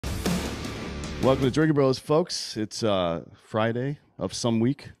Welcome to Drinkin Bros, folks. It's Friday of some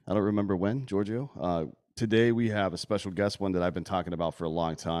week. I don't remember when, Giorgio. Today we have a special guest, one that I've been talking about for a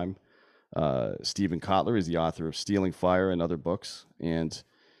long time. Steven Kotler is the author of Stealing Fire and other books, and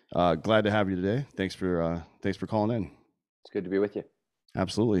glad to have you today. Thanks for calling in. It's good to be with you.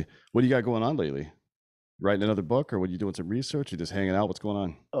 Absolutely. What do you got going on lately? Writing another book, or what are you doing? Some research? You just hanging out? What's going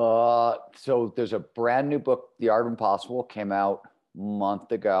on? So there's a brand new book, The Art of Impossible, came out a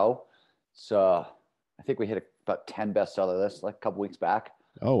month ago. So I think we hit about 10 bestseller lists like a couple weeks back.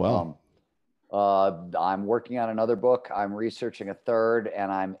 Oh, wow. I'm working on another book. I'm researching a third, and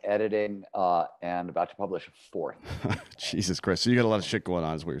I'm editing and about to publish a fourth. Jesus Christ. So you got a lot of shit going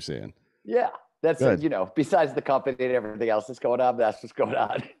on is what you're saying. Yeah. That's it, besides the company and everything else that's going on, that's what's going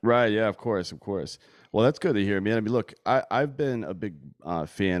on. Right. Yeah, of course. Well, that's good to hear, man. I mean, look, I've been a big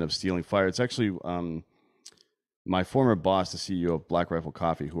fan of Stealing Fire. It's actually my former boss, the CEO of Black Rifle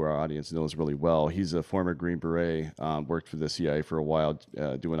Coffee, who our audience knows really well. He's a former Green Beret, worked for the CIA for a while,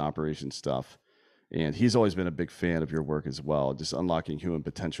 doing operation stuff. And he's always been a big fan of your work as well, just unlocking human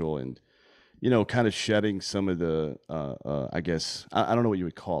potential and, kind of shedding some of the, I guess, I don't know what you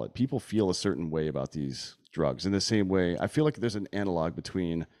would call it. People feel a certain way about these drugs. In the same way, I feel like there's an analog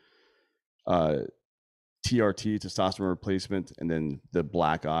between TRT, testosterone replacement, and then the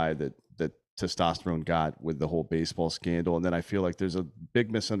black eye that testosterone got with the whole baseball scandal. And then I feel like there's a big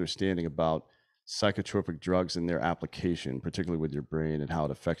misunderstanding about psychotropic drugs and their application, particularly with your brain and how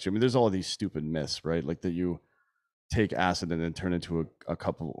it affects you. I mean, there's all these stupid myths, right? Like that you take acid and then turn into a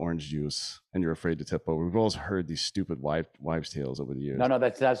cup of orange juice and you're afraid to tip over. We've always heard these stupid wives' tales over the years. No,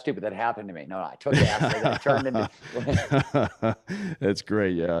 that's stupid. That happened to me. No, I took acid and I turned into... That's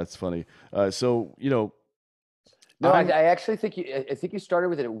great. Yeah, it's funny. No, I actually think you started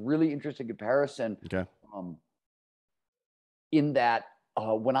with a really interesting comparison. Okay. In that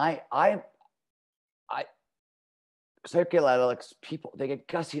when I psychedelics, people, they get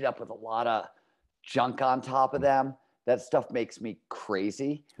gussied up with a lot of junk on top of them. That stuff makes me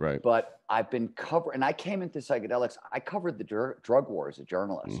crazy. Right. But I've been and I came into psychedelics. I covered the drug war as a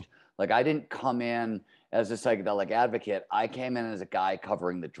journalist. Like I didn't come in as a psychedelic advocate. I came in as a guy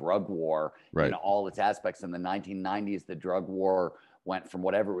covering the drug war in all its aspects. In the 1990s, the drug war went from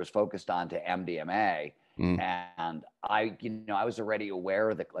whatever it was focused on to MDMA. And I was already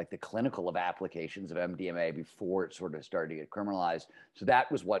aware of the clinical applications of MDMA before it sort of started to get criminalized. So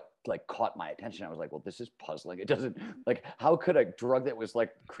that was what caught my attention. I was like, well, this is puzzling. It doesn't how could a drug that was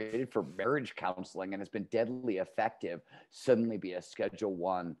created for marriage counseling and has been deadly effective suddenly be a Schedule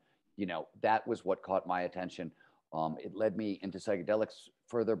 1? That was what caught my attention. It led me into psychedelics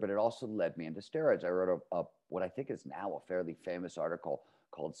further, but it also led me into steroids. I wrote what I think is now a fairly famous article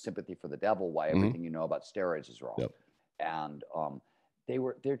called Sympathy for the Devil, Why Everything You Know About Steroids is Wrong. Yep. And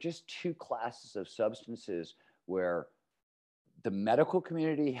they're just two classes of substances where the medical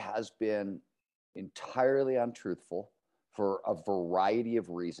community has been entirely untruthful for a variety of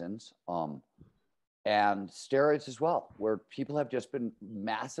reasons. And steroids as well, where people have just been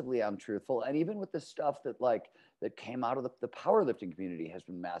massively untruthful. And even with the stuff that that came out of the powerlifting community has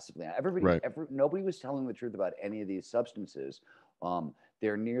been massively, nobody was telling the truth about any of these substances.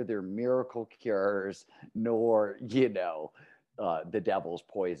 They're neither miracle cures nor, the devil's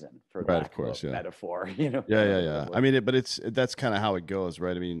poison, for that of course, metaphor. Yeah. I mean, that's kind of how it goes,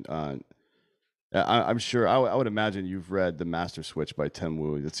 right? I mean, I'm sure I would imagine you've read The Master Switch by Tim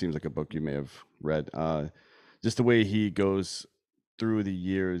Wu. That seems like a book you may have read. Just the way he goes through the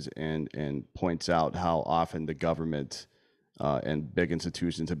years and points out how often the government and big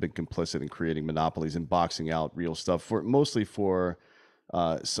institutions have been complicit in creating monopolies and boxing out real stuff mostly for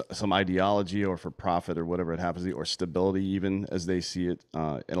some ideology or for profit or whatever it happens to be, or stability even as they see it.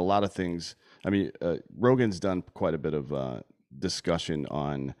 And a lot of things. I mean, Rogan's done quite a bit of discussion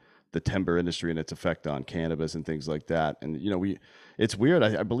on the timber industry and its effect on cannabis and things like that. And, it's weird.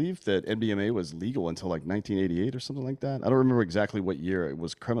 I believe that MDMA was legal until 1988 or something like that. I don't remember exactly what year it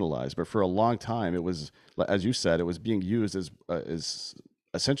was criminalized, but for a long time it was, as you said, it was being used as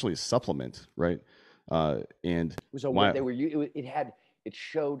essentially a supplement, right? And it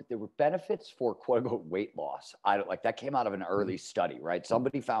showed there were benefits for quote unquote weight loss. That came out of an early study, right?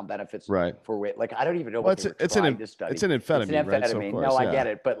 Somebody found benefits for weight. I don't even know what they were trying to study. It's an amphetamine, right? So of course, I get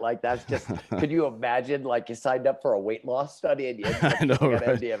it, but that's just. Could you imagine you signed up for a weight loss study and you ended up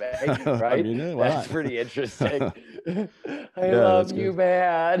MDMA, right? I mean, that's pretty interesting. I love you,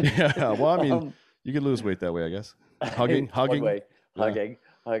 man. Yeah, well, I mean, you can lose weight that way, I guess. Hugging. Hugging.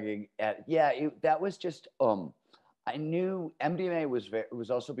 And that was just. I knew MDMA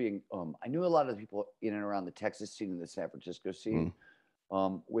was also being. I knew a lot of the people in and around the Texas scene and the San Francisco scene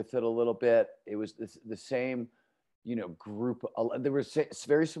with it a little bit. It was the same, group. There was a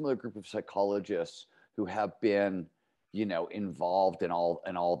very similar group of psychologists who have been, involved in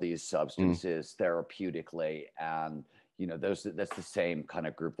all these substances therapeutically, and that's the same kind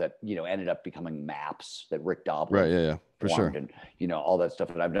of group that ended up becoming MAPS that Rick Doblin Right. Yeah. For sure. And all that stuff.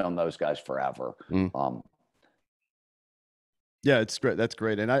 And I've known those guys forever. Yeah, it's great. That's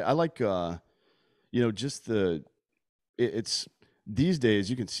great. And I like just it's these days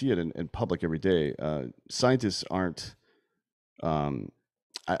you can see it in public every day. Scientists aren't.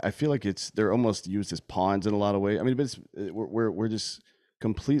 I feel like they're almost used as pawns in a lot of ways. I mean, but we're just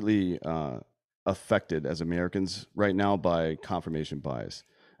completely affected as Americans right now by confirmation bias.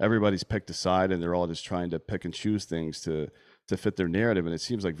 Everybody's picked a side, and they're all just trying to pick and choose things to fit their narrative. And it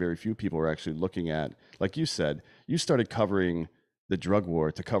seems like very few people are actually looking at, like you said, you started covering the drug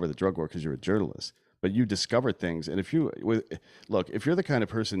war to cover the drug war because you're a journalist, but you discovered things. And if you're the kind of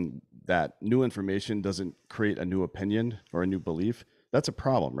person that new information doesn't create a new opinion or a new belief, that's a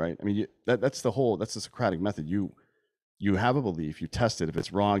problem, right? I mean, that's the Socratic method. You have a belief, you test it. If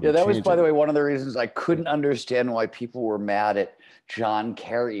it's wrong, that was, by the way, one of the reasons I couldn't understand why people were mad at John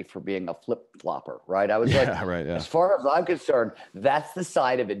Kerry for being a flip-flopper, right? I was as far as I'm concerned, that's the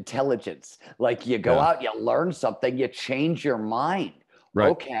side of intelligence. Like, you go out, you learn something, you change your mind. Right.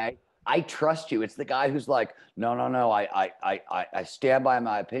 Okay, I trust you. It's the guy who's like, no, I stand by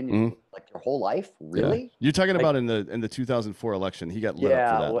my opinion. Like, your whole life, really? Yeah. You're talking about in the 2004 election, he got lit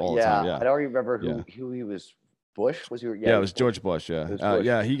up for that all the time. Yeah, I don't remember who he was. Bush was your it was George Bush.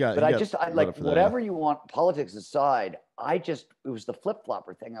 Yeah, he got. But I like whatever you want, politics aside. It was the flip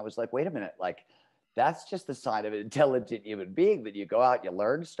flopper thing. I was like, wait a minute, like that's just the sign of an intelligent human being, that you go out, you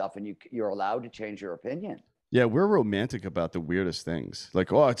learn stuff, and you're allowed to change your opinion. Yeah, we're romantic about the weirdest things.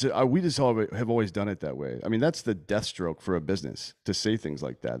 Like, we just have always done it that way. I mean, that's the death stroke for a business to say things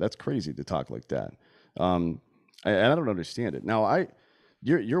like that. That's crazy to talk like that. And I don't understand it. Now,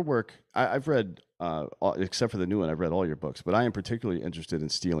 your work, I've read. Except for the new one, I've read all your books, but I am particularly interested in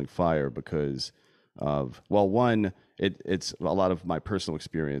Stealing Fire because of, one, it's a lot of my personal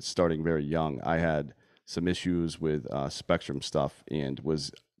experience starting very young. I had some issues with spectrum stuff and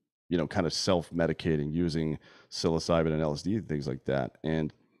was, kind of self-medicating using psilocybin and LSD and things like that.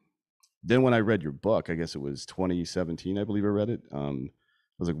 And then when I read your book, I guess it was 2017, I believe I read it. I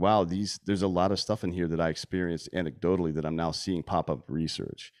was like, wow, there's a lot of stuff in here that I experienced anecdotally that I'm now seeing pop up in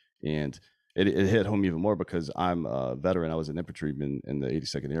research. And it hit home even more because I'm a veteran. I was an infantryman in the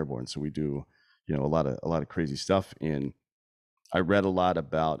 82nd Airborne, so we do, a lot of crazy stuff. And I read a lot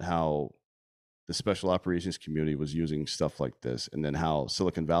about how the special operations community was using stuff like this, and then how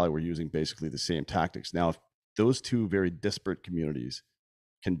Silicon Valley were using basically the same tactics. Now, if those two very disparate communities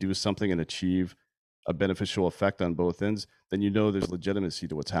can do something and achieve a beneficial effect on both ends, then there's legitimacy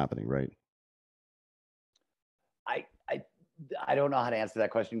to what's happening, right? I don't know how to answer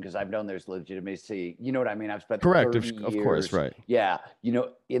that question because I've known there's legitimacy. You know what I mean? I've spent correct, 30 years, of course, right? Yeah, in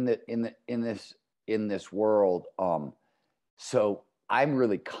this world. So I'm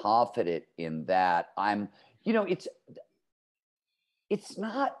really confident in that. It's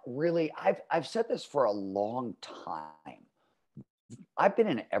not really. I've said this for a long time. I've been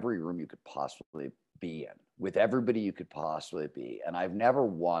in every room you could possibly be in, with everybody you could possibly be, and I've never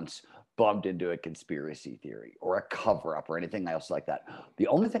once bumped into a conspiracy theory or a cover-up or anything else like that. The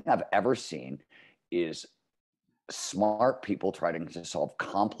only thing I've ever seen is smart people trying to solve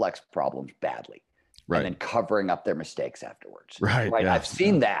complex problems badly, and then covering up their mistakes afterwards. Right. Yeah. I've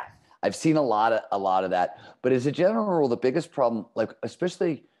seen that. I've seen a lot of that. But as a general rule, the biggest problem, like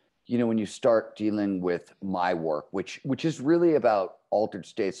especially when you start dealing with my work, which is really about altered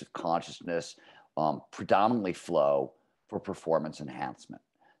states of consciousness, predominantly flow for performance enhancement.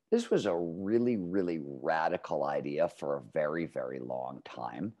 This was a really, really radical idea for a very, very long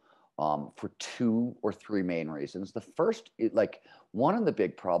time, for 2 or 3 main reasons. The first, one of the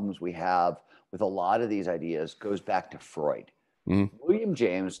big problems we have with a lot of these ideas goes back to Freud. William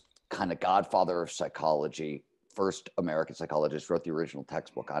James, kind of godfather of psychology, first American psychologist, wrote the original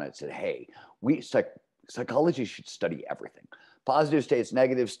textbook on it, said, hey, psychology should study everything. Positive states,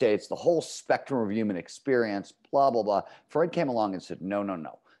 negative states, the whole spectrum of human experience, blah, blah, blah. Freud came along and said,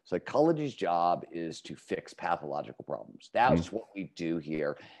 no. Psychology's job is to fix pathological problems. That's what we do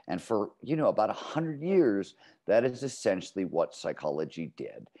here. And for, about 100 years, that is essentially what psychology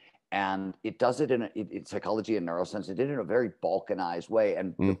did. And it does it in psychology and neuroscience. It did it in a very balkanized way.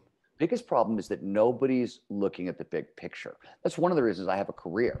 And the biggest problem is that nobody's looking at the big picture. That's one of the reasons I have a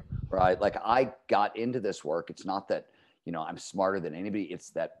career, right? Like, I got into this work. It's not that, I'm smarter than anybody.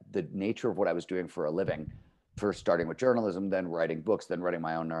 It's that the nature of what I was doing for a living first starting with journalism, then writing books, then running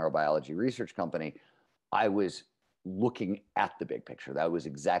my own neurobiology research company, I was looking at the big picture. That was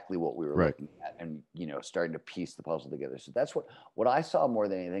exactly what we were looking at, and starting to piece the puzzle together. So that's what I saw more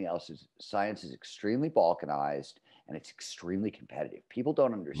than anything else is science is extremely balkanized and it's extremely competitive. People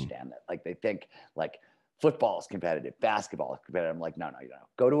don't understand that. Like they think like football is competitive, basketball is competitive. I'm like, no,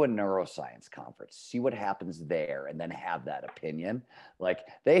 go to a neuroscience conference, see what happens there, and then have that opinion. Like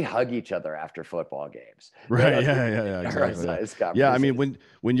they hug each other after football games. Right. Yeah. Exactly. Yeah. I mean,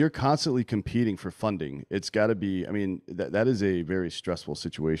 when you're constantly competing for funding, it's got to be, I mean, that is a very stressful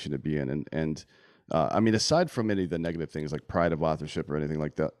situation to be in. And I mean, aside from any of the negative things like pride of authorship or anything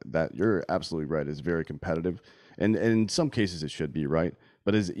like that you're absolutely right, is very competitive. And in some cases it should be, right?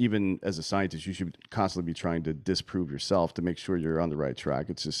 But even as a scientist, you should constantly be trying to disprove yourself to make sure you're on the right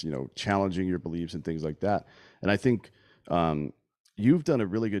track. It's just, challenging your beliefs and things like that. And I think you've done a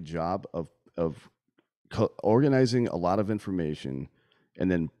really good job of organizing a lot of information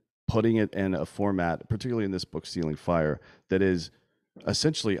and then putting it in a format, particularly in this book, Stealing Fire, that is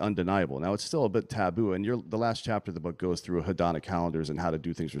essentially undeniable. Now, it's still a bit taboo, and the last chapter of the book goes through hedonic calendars and how to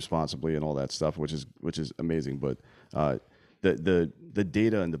do things responsibly and all that stuff, which is amazing. But the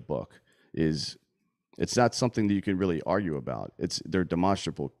data in the book it's not something that you can really argue about. They're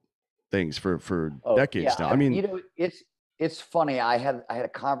demonstrable things for decades now. I mean, it's funny. I had a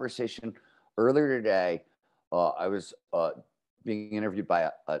conversation earlier today. I was being interviewed by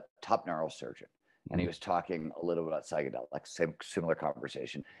a top neurosurgeon, and he was talking a little bit about psychedelics, similar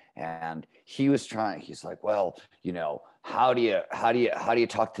conversation. And he's like, well, how do you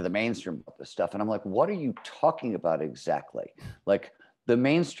talk to the mainstream about this stuff? And I'm like, what are you talking about exactly? Like the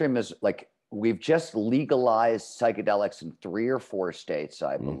mainstream is like, we've just legalized psychedelics in 3 or 4 states,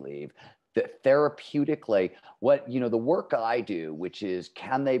 I believe. That therapeutically, the work I do, which is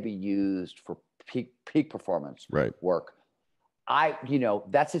can they be used for peak performance work?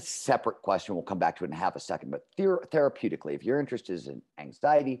 That's a separate question. We'll come back to it in half a second. But therapeutically, if you're interested in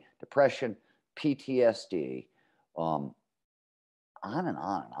anxiety, depression, PTSD, on and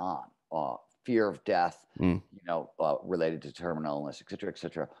on and on, fear of death, related to terminal illness, et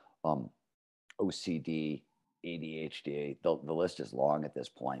cetera, OCD, ADHD, the list is long at this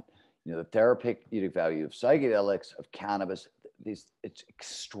point. The therapeutic value of psychedelics, of cannabis, it's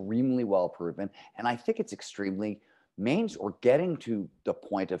extremely well proven. And I think it's extremely or getting to the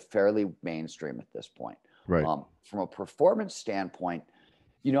point of fairly mainstream at this point. Right. From a performance standpoint,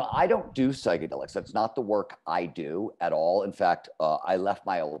 I don't do psychedelics. That's not the work I do at all. In fact, I left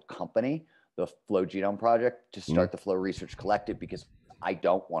my old company, the Flow Genome Project, to start the Flow Research Collective because I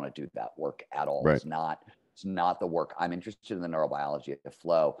don't want to do that work at all. Right. It's not the work. I'm interested in the neurobiology of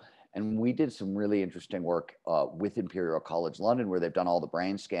flow. And we did some really interesting work with Imperial College London, where they've done all the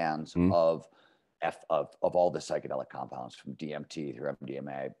brain scans of all the psychedelic compounds from DMT through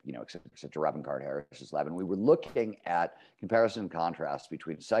MDMA, et cetera, Robin Card Harris's lab. And we were looking at comparison and contrast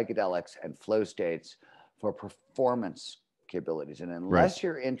between psychedelics and flow states for performance capabilities. And unless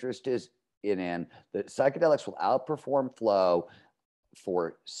your interest is in the psychedelics will outperform flow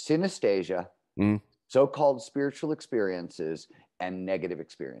for synesthesia, so-called spiritual experiences, and negative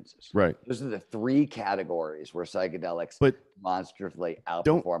experiences. Right. Those are the 3 categories where psychedelics demonstratively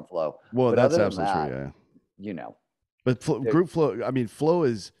outperform flow. Well, that's absolutely true. Yeah. But group flow, I mean, flow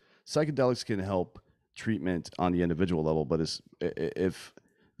is psychedelics can help treatment on the individual level, but if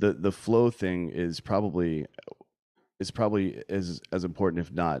the flow thing is probably as important,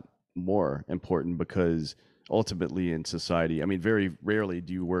 if not more important, because ultimately in society, I mean, very rarely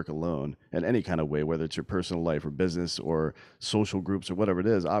do you work alone in any kind of way, whether it's your personal life or business or social groups or whatever it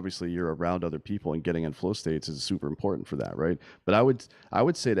is. Obviously, you're around other people, and getting in flow states is super important for that, right? But I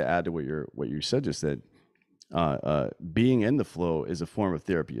would say, to add to what you said just then, being in the flow is a form of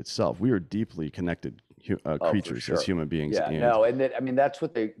therapy itself. We are deeply connected creatures as human beings. And that's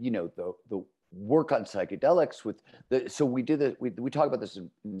what they, the work on psychedelics with so we talk about this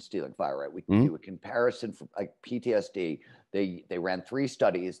in Stealing Fire, right? We do a comparison for like PTSD. They ran 3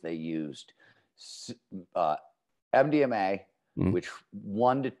 studies. They used MDMA, which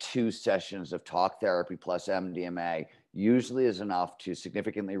 1 to 2 sessions of talk therapy plus MDMA usually is enough to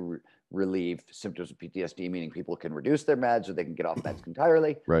significantly relieve symptoms of PTSD, meaning people can reduce their meds or they can get off meds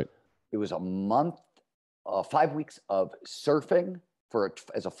entirely. Right. It was a month, 5 weeks of surfing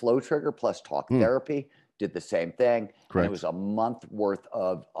as a flow trigger plus talk therapy, did the same thing. Correct. And it was a month worth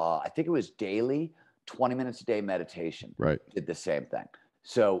of, I think it was daily, 20 minutes a day meditation. Right. Did the same thing.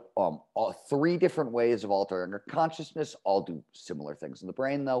 So 3 different ways of altering your consciousness, all do similar things in the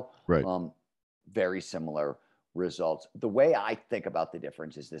brain though. Right. Very similar results. The way I think about the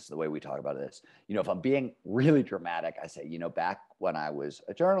difference is this, the way we talk about this. You know, if I'm being really dramatic, I say, you know, back when I was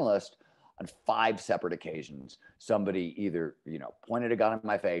a journalist, on 5 separate occasions, somebody either, you know, pointed a gun in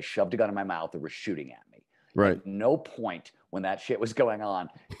my face, shoved a gun in my mouth, or was shooting at me. Right. At no point when that shit was going on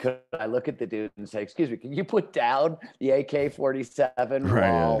could I look at the dude and say, excuse me, can you put down the AK-47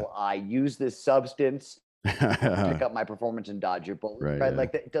 while I use this substance, pick up my performance and dodge your bullet? Right?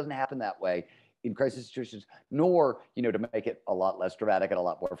 Like, it doesn't happen that way in crisis situations, nor, you know, to make it a lot less dramatic and a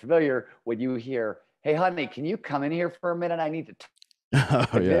lot more familiar, when you hear, hey, honey, can you come in here for a minute? I need to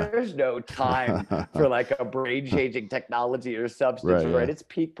there's no time for like a brain-changing technology or substance, right? It's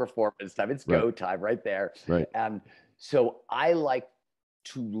peak performance time. It's go time right there. Right. And so I like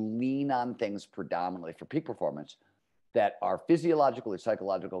to lean on things predominantly for peak performance that are physiological or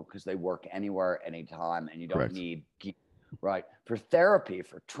psychological, because they work anywhere, anytime, and you don't need, right? For therapy,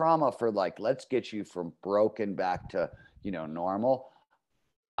 for trauma, for like, let's get you from broken back to, you know, normal.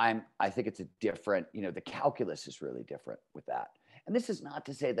 I think it's a different, you know, the calculus is really different with that. And this is not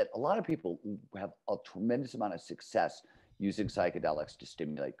to say that a lot of people have a tremendous amount of success using psychedelics to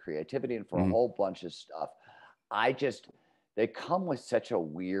stimulate creativity and for a whole bunch of stuff. They come with such a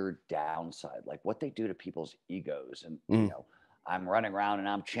weird downside, like what they do to people's egos. And, you know, I'm running around and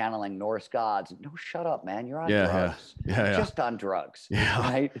I'm channeling Norse gods. No, shut up, man. You're on drugs. You're just on drugs.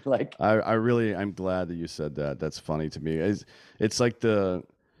 Right? Like, I'm glad that you said that. That's funny to me. It's like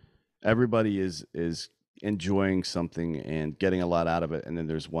everybody is enjoying something and getting a lot out of it, and then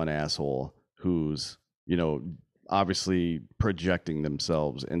there's one asshole who's, you know, obviously projecting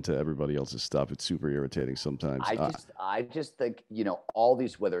themselves into everybody else's stuff. It's super irritating sometimes. I just think, you know, all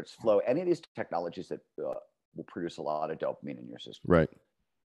these, whether it's flow, any of these technologies that will produce a lot of dopamine in your system, right?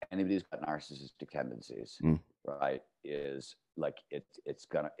 Anybody who's got narcissistic tendencies, right, is like, it's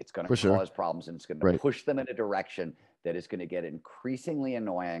gonna cause problems, and it's gonna push them in a direction that is going to get increasingly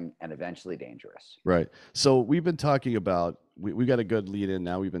annoying and eventually dangerous. Right. So we've been talking about, we got a good lead in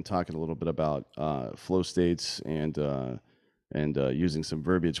now. We've been talking a little bit about flow states and using some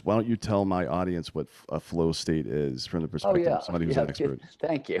verbiage. Why don't you tell my audience what a flow state is from the perspective of somebody who's an expert?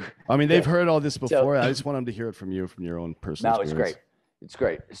 Thank you. I mean, they've heard all this before. I just want them to hear it from you, from your own personal experience. It's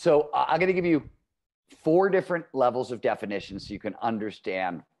great. So I'm going to give you 4 different levels of definitions so you can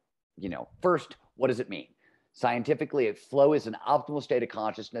understand, you know, first, what does it mean? Scientifically, flow is an optimal state of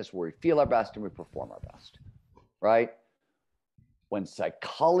consciousness where we feel our best and we perform our best, right? When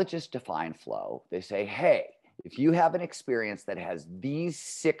psychologists define flow, they say, hey, if you have an experience that has these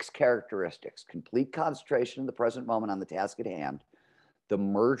 6 characteristics: complete concentration in the present moment on the task at hand, the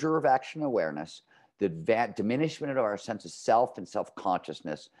merger of action awareness, the diminishment of our sense of self and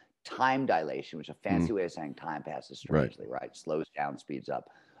self-consciousness, time dilation, which is a fancy way of saying time passes strangely, right? Slows down, speeds up.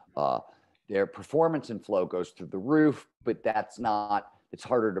 Their performance in flow goes through the roof, but it's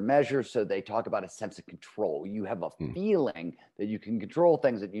harder to measure. So they talk about a sense of control. You have a feeling that you can control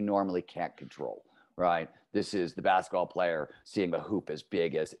things that you normally can't control, right? This is the basketball player seeing a hoop as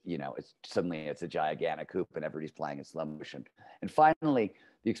big as, you know, it's a gigantic hoop and everybody's playing in slow motion. And finally,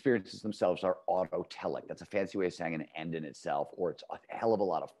 the experiences themselves are autotelic. That's a fancy way of saying an end in itself, or it's a hell of a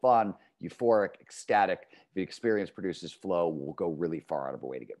lot of fun, euphoric, ecstatic. If the experience produces flow, we'll go really far out of our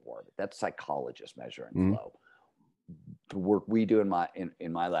way to get more of it. That's psychologists measuring flow. The work we do in my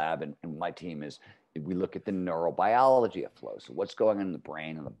lab and my team is we look at the neurobiology of flow. So what's going on in the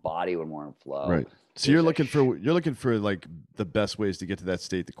brain and the body when we're in flow. Right. So you're looking for like the best ways to get to that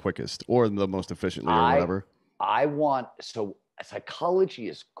state the quickest or the most efficiently or whatever. Psychology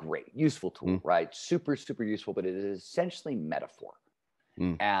is great, useful tool, right? Super, super useful, but it is essentially metaphor.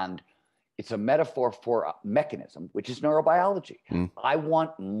 And it's a metaphor for a mechanism, which is neurobiology. I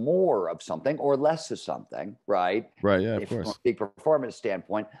want more of something or less of something, right? Right, yeah, of course. From a peak performance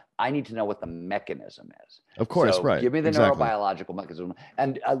standpoint, I need to know what the mechanism is. Of course, so right. Give me the neurobiological mechanism.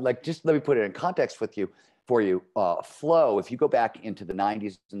 And just let me put it in context for you. Flow, if you go back into the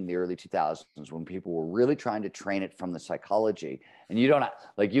 90s and the early 2000s, when people were really trying to train it from the psychology, and you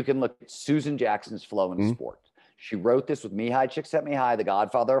can look at Susan Jackson's Flow in Sport. She wrote this with Mihai Csikszentmihalyi, the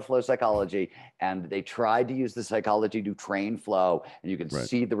godfather of flow psychology, and they tried to use the psychology to train flow, and you can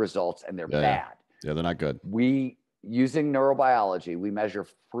see the results, and they're bad. Yeah, they're not good. Using neurobiology, we measure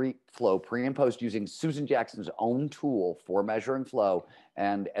flow pre and post using Susan Jackson's own tool for measuring flow,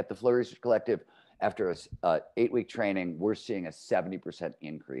 and at the Flow Research Collective, after a 8-week training, we're seeing a 70%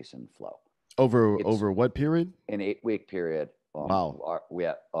 increase in flow. Over what period? An 8-week period. Wow. Our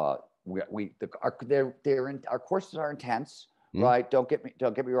courses are intense, right? Don't get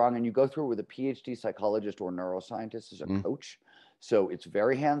me wrong. And you go through with a PhD psychologist or neuroscientist as a coach. So it's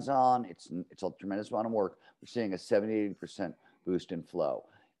very hands-on. It's a tremendous amount of work. We're seeing a 70-80% boost in flow.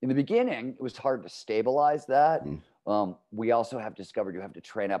 In the beginning, it was hard to stabilize that. We also have discovered you have to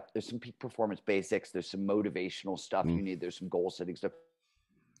train up. There's some peak performance basics. There's some motivational stuff you need. There's some goal setting stuff.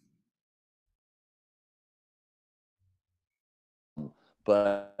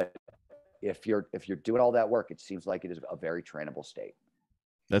 But if you're doing all that work, it seems like it is a very trainable state.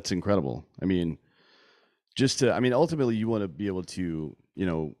 That's incredible. I mean, ultimately you want to be able to,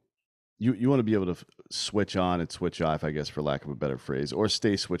 you want to be able to switch on and switch off, I guess, for lack of a better phrase, or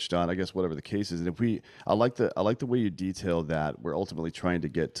stay switched on, I guess, whatever the case is. And I like the way you detail that we're ultimately trying to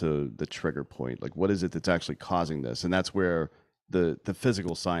get to the trigger point. Like, what is it that's actually causing this? And that's where the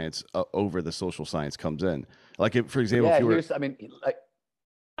physical science over the social science comes in. Like, for example,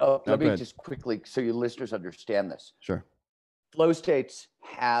 let me just quickly, so your listeners understand this. Sure. Flow states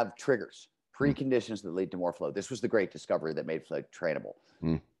have triggers, preconditions that lead to more flow. This was the great discovery that made flow trainable.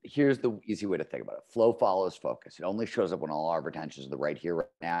 Here's the easy way to think about it. Flow follows focus. It only shows up when all our attention is the right here, right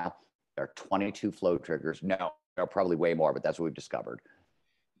now. There are 22 flow triggers. No, there are probably way more, but that's what we've discovered.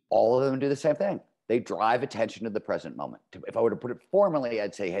 All of them do the same thing. They drive attention to the present moment. If I were to put it formally,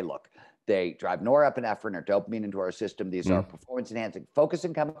 I'd say, hey, look, they drive norepinephrine or dopamine into our system. These are performance-enhancing,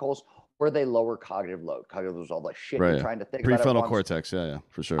 focusing chemicals, or they lower cognitive load. Cognitive load is all the shit you're trying to think about. Prefrontal cortex, yeah,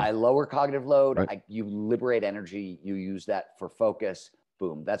 for sure. I lower cognitive load. You liberate energy. You use that for focus.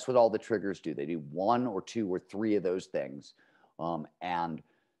 Boom. That's what all the triggers do. They do 1 or 2 or 3 of those things. And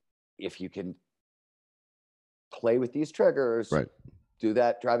if you can play with these triggers, do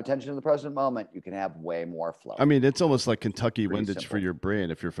that, drive attention to the present moment, you can have way more flow. I mean, it's almost like Kentucky windage for your brain.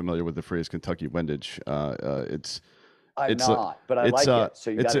 If you're familiar with the phrase Kentucky windage, I'm not, but I like it.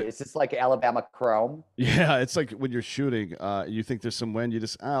 So it's just like Alabama Chrome. Yeah, it's like when you're shooting, you think there's some wind, you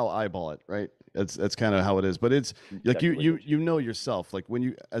just eyeball it, right? That's kind of how it is. But it's like you know yourself. Like when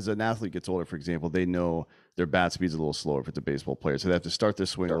you, as an athlete gets older, for example, they know their bat speed's a little slower if it's a baseball player, so they have to start their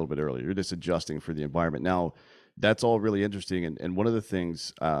swing a little bit earlier. You're just adjusting for the environment. Now, that's all really interesting, and one of the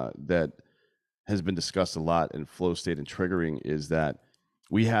things that has been discussed a lot in flow state and triggering is that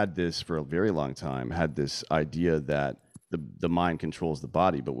we had this for a very long time, had this idea that the mind controls the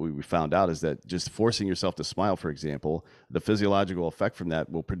body. But what we found out is that just forcing yourself to smile, for example, the physiological effect from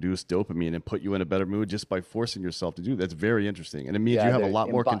that will produce dopamine and put you in a better mood just by forcing yourself to do that. That's very interesting. And it means you have a lot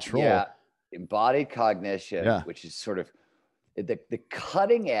more control. Yeah, embodied cognition, which is sort of the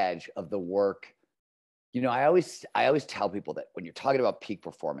cutting edge of the work. I always tell people that when you're talking about peak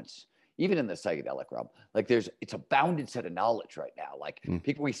performance, even in the psychedelic realm, like it's a bounded set of knowledge right now. Like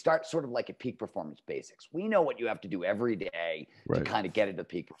we start sort of like at peak performance basics. We know what you have to do every day to kind of get into the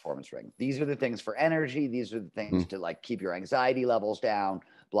peak performance ring. These are the things for energy. These are the things to like keep your anxiety levels down,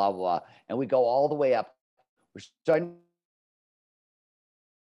 blah, blah, blah. And we go all the way up. We're starting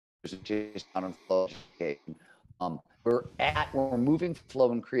on flow. We're moving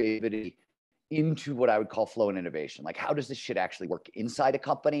flow and creativity into what I would call flow and innovation. Like, how does this shit actually work inside a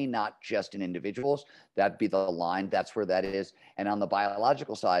company, not just in individuals? That'd be the line. That's where that is. And on the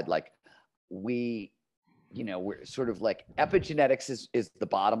biological side, like we're sort of like epigenetics is the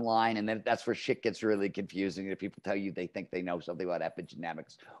bottom line. And then that's where shit gets really confusing. If people tell you they think they know something about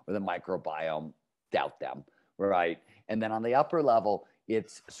epigenetics or the microbiome, doubt them, right? And then on the upper level,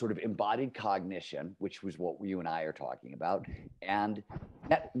 it's sort of embodied cognition, which was what you and I are talking about, and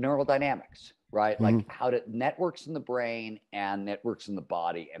neural dynamics, right? Like how networks in the brain and networks in the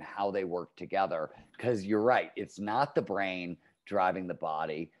body and how they work together. Because you're right, it's not the brain driving the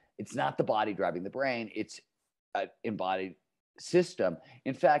body. It's not the body driving the brain. It's an embodied system.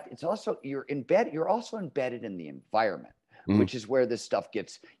 In fact, it's also, you're also embedded in the environment, which is where this stuff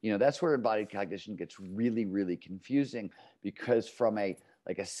gets, that's where embodied cognition gets really, really confusing, because from a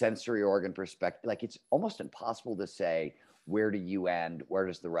sensory organ perspective, like it's almost impossible to say, where do you end? Where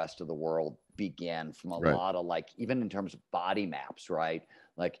does the rest of the world begin, from a lot of even in terms of body maps, right?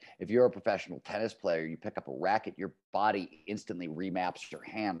 Like if you're a professional tennis player, you pick up a racket, your body instantly remaps your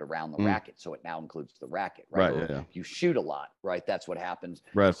hand around the racket. So it now includes the racket, right? Yeah. You shoot a lot, right? That's what happens.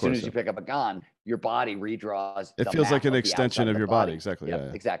 Right, as soon as you pick up a gun, your body redraws. It feels like an extension of your body. Exactly. Yep,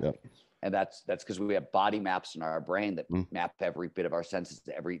 yeah. Exactly. Yep. And that's because we have body maps in our brain that map every bit of our senses.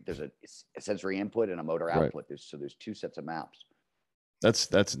 There's a sensory input and a motor output. There's 2 sets of maps.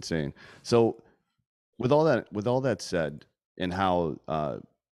 That's insane. So with all that said, and how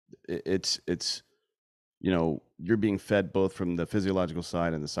it's you're being fed both from the physiological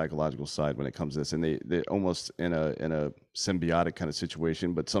side and the psychological side when it comes to this, and they almost in a symbiotic kind of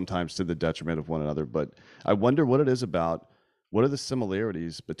situation, but sometimes to the detriment of one another. But I wonder what it is about what are the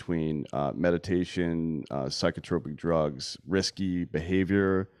similarities between meditation, psychotropic drugs, risky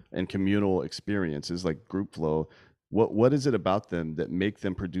behavior, and communal experiences like group flow? What is it about them that make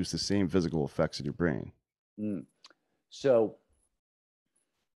them produce the same physical effects in your brain? So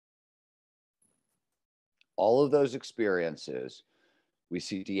all of those experiences, we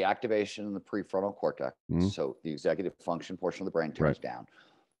see deactivation in the prefrontal cortex. So the executive function portion of the brain turns down.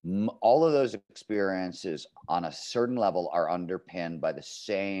 All of those experiences on a certain level are underpinned by the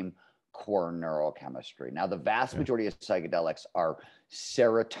same core neurochemistry. Now, the vast majority of psychedelics are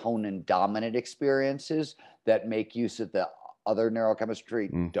serotonin dominant experiences that make use of the other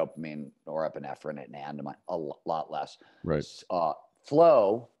neurochemistry, dopamine, norepinephrine, and anandamide, a lot less. Right.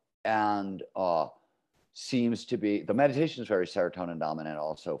 Flow and seems to be, the meditation is very serotonin dominant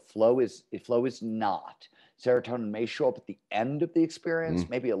also. Flow is not. Serotonin may show up at the end of the experience,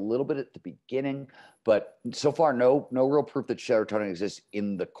 maybe a little bit at the beginning, but so far no real proof that serotonin exists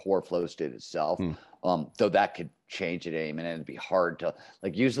in the core flow state itself. Though that could change at any minute. It'd be hard to,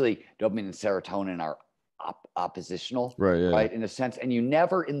 like, usually dopamine and serotonin are oppositional, right? In a sense, and you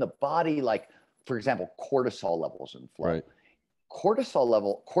never in the body, like, for example, cortisol levels in flow. Right.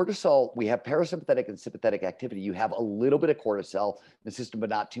 Cortisol, we have parasympathetic and sympathetic activity. You have a little bit of cortisol in the system,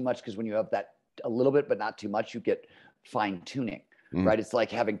 but not too much, because when you have that a little bit, but not too much, you get fine tuning, right? It's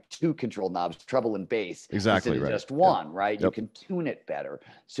like having two control knobs, treble and bass, exactly, instead of just one, right? You can tune it better.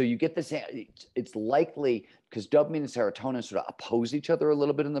 So you get this, it's likely, because dopamine and serotonin sort of oppose each other a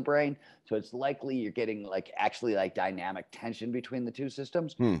little bit in the brain. So it's likely you're getting actually dynamic tension between the two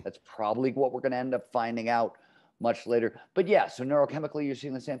systems. That's probably what we're going to end up finding out much later. But yeah, so neurochemically, you're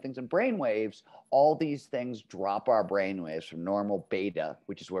seeing the same things in brain waves. All these things drop our brain waves from normal beta,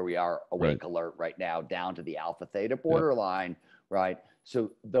 which is where we are awake alert right now, down to the alpha theta borderline, right?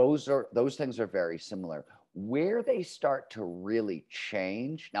 So those things are very similar. Where they start to really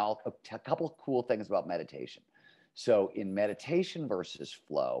change, now a couple of cool things about meditation. So in meditation versus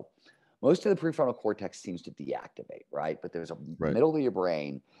flow, most of the prefrontal cortex seems to deactivate, right? But there's a middle of your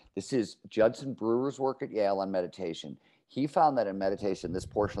brain. This is Judson Brewer's work at Yale on meditation. He found that in meditation, this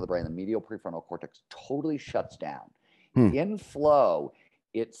portion of the brain, the medial prefrontal cortex, totally shuts down. In flow,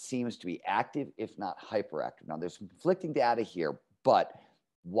 it seems to be active, if not hyperactive. Now, there's conflicting data here, but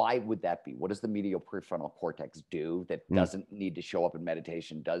why would that be? What does the medial prefrontal cortex do that doesn't need to show up in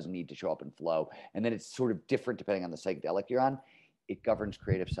meditation, doesn't need to show up in flow? And then it's sort of different depending on the psychedelic you're on. It governs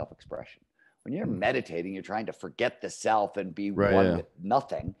creative self-expression. When you're meditating, you're trying to forget the self and be one with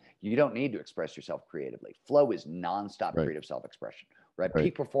nothing. You don't need to express yourself creatively. Flow is nonstop creative self-expression, right?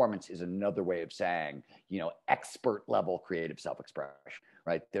 Peak performance is another way of saying, expert level creative self-expression,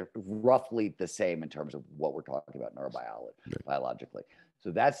 right? They're roughly the same in terms of what we're talking about biologically.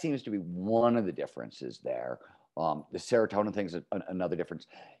 So that seems to be one of the differences there. The serotonin thing is another difference.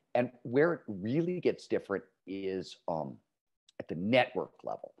 And where it really gets different is at the network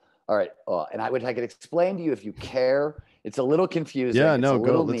level. All right, and I could explain to you if you care. It's a little confusing. Yeah, no,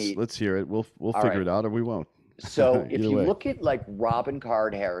 go. Let's hear it. We'll figure it out, or we won't. So if you look at Robin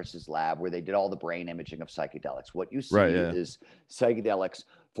Card Harris's lab, where they did all the brain imaging of psychedelics, what you see is psychedelics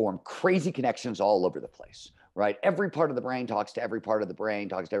form crazy connections all over the place, right? Every part of the brain talks to every part of the brain,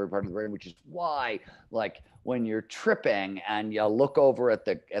 talks to every part of the brain, which is why, when you're tripping and you look over at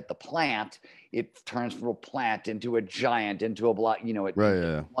the plant, it turns from a plant into a giant, into a block,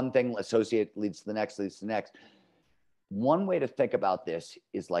 one thing associated leads to the next, leads to the next. One way to think about this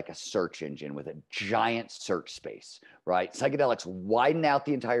is like a search engine with a giant search space, right? Psychedelics widen out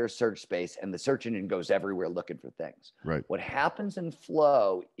the entire search space, and the search engine goes everywhere looking for things. Right. What happens in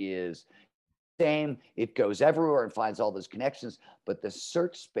flow is same. It goes everywhere and finds all those connections, but the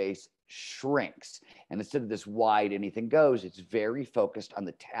search space shrinks. And instead of this wide anything goes, it's very focused on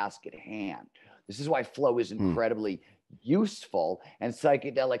the task at hand. This is why flow is incredibly useful, and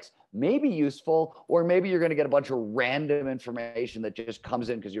psychedelics may be useful, or maybe you're going to get a bunch of random information that just comes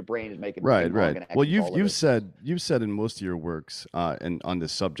in because your brain is making right. Well, you've said in most of your works and on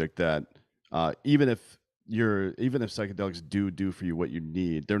this subject that even if psychedelics do for you what you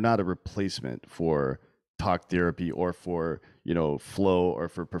need, they're not a replacement for talk therapy or for flow or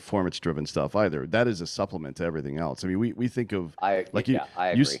for performance driven stuff either. That is a supplement to everything else. I mean, we think of I agree.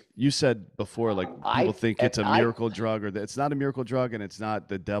 You said before, people think it's a miracle drug, or that it's not a miracle drug and it's not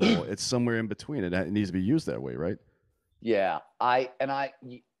the devil. It's somewhere in between. It needs to be used that way, right? Yeah, I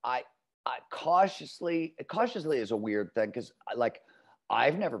cautiously is a weird thing, because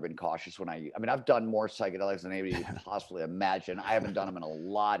I've never been cautious when I've done more psychedelics than anybody could possibly imagine. I haven't done them in a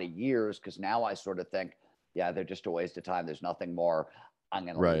lot of years, because now I sort of think, they're just a waste of time. There's nothing more I'm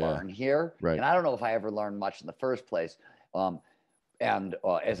going to learn here. Right. And I don't know if I ever learned much in the first place. And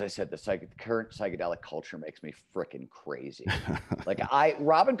as I said, the current psychedelic culture makes me freaking crazy. Like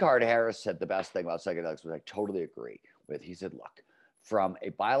Robin Card Harris said the best thing about psychedelics, which I totally agree with. He said, look, from a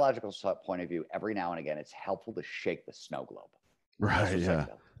biological point of view, every now and again, it's helpful to shake the snow globe. Right. Yeah.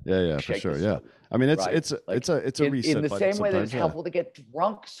 Yeah. For sure. Yeah. I mean, it's a reset. In the same way that it's yeah. helpful to get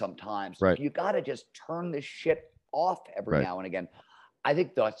drunk sometimes. Right. You got to just turn this shit off every now and again. I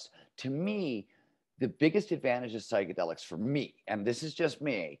think that's, to me, the biggest advantage of psychedelics for me, and this is just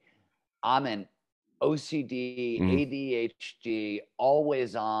me, I'm an OCD, ADHD,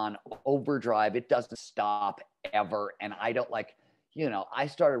 always on, overdrive. It doesn't stop ever. And I don't like, I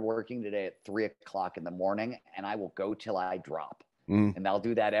started working today at 3:00 in the morning, and I will go till I drop. And I'll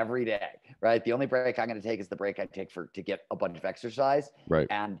do that every day, right? The only break I'm going to take is the break I take to get a bunch of exercise. Right.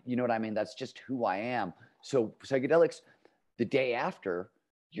 And you know what I mean? That's just who I am. So psychedelics, the day after,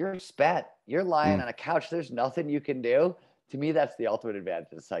 you're spent. You're lying on a couch. There's nothing you can do. To me, that's the ultimate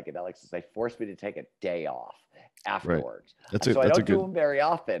advantage of psychedelics, is they force me to take a day off afterwards. Right. So I don't do them very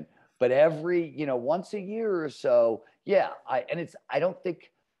often, but every, once a year or so, yeah. I don't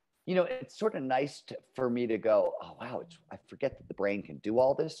think, it's sort of nice for me to go, oh, wow, I forget that the brain can do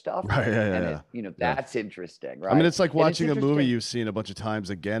all this stuff. Right. Yeah. That's interesting, right? I mean, it's like watching a movie you've seen a bunch of times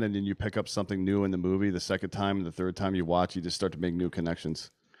again, and then you pick up something new in the movie the second time, and the third time you watch, you just start to make new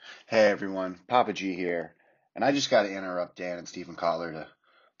connections. Hey everyone, Papa G here, and I just got to interrupt Dan and Steven Kotler to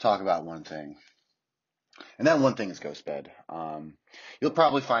talk about one thing, and that one thing is ghost bed. You'll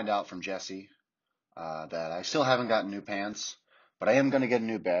probably find out from Jessie that I still haven't gotten new pants, but I am going to get a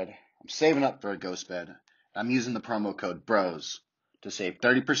new bed. I'm saving up for a ghost bed. I'm using the promo code BROS to save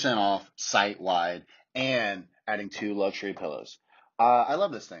 30% off site-wide and adding 2 luxury pillows. I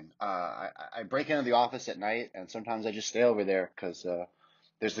love this thing. I break into the office at night, and sometimes I just stay over there because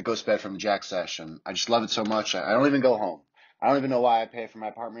there's the ghost bed from the Jack Sesh, and I just love it so much. I don't even go home. I don't even know why I pay for my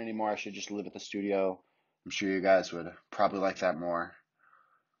apartment anymore. I should just live at the studio. I'm sure you guys would probably like that more.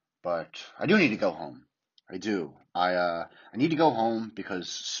 But I do need to go home. I do. I need to go home because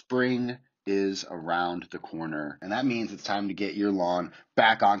spring is around the corner, and that means it's time to get your lawn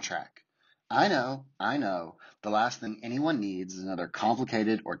back on track. I know. The last thing anyone needs is another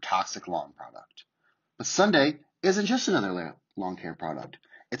complicated or toxic lawn product. But Sunday isn't just another lawn care product.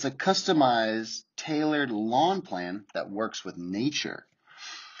 It's a customized, tailored lawn plan that works with nature.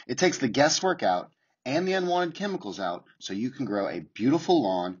 It takes the guesswork out and the unwanted chemicals out so you can grow a beautiful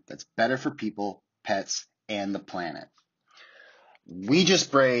lawn that's better for people, pets, and the planet. We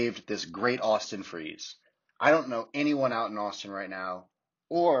just braved this great Austin freeze. I don't know anyone out in Austin right now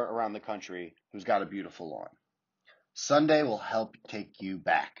or around the country who's got a beautiful lawn. Sunday will help take you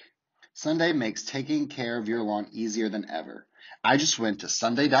back. Sunday makes taking care of your lawn easier than ever. I just went to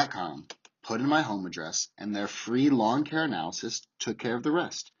Sunday.com, put in my home address, and their free lawn care analysis took care of the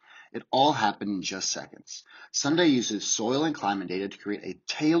rest. It all happened in just seconds. Sunday uses soil and climate data to create a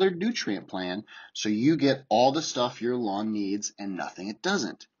tailored nutrient plan so you get all the stuff your lawn needs and nothing it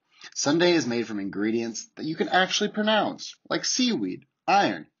doesn't. Sunday is made from ingredients that you can actually pronounce, like seaweed,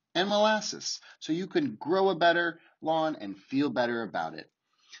 iron, and molasses, so you can grow a better lawn and feel better about it.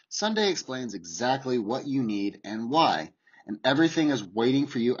 Sunday explains exactly what you need and why, and everything is waiting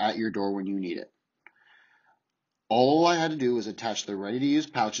for you at your door when you need it. All I had to do was attach the ready-to-use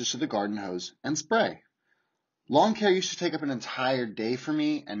pouches to the garden hose and spray. Lawn care used to take up an entire day for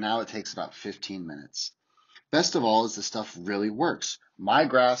me, and now it takes about 15 minutes. Best of all is the stuff really works. My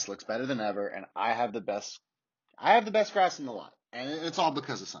grass looks better than ever, and I have the best grass in the lot, and it's all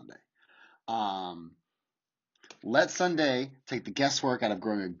because of Sunday. Let Sunday take the guesswork out of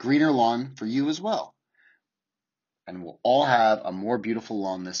growing a greener lawn for you as well. And we'll all have a more beautiful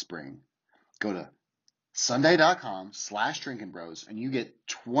lawn this spring. Go to Sunday.com/Drinkin Bros and you get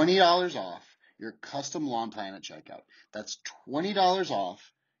 $20 off your custom lawn plan at checkout. That's $20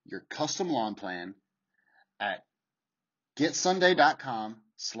 off your custom lawn plan at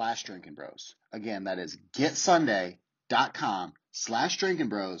GetSunday.com/Drinkin Bros. Again, that is GetSunday.com/Drinkin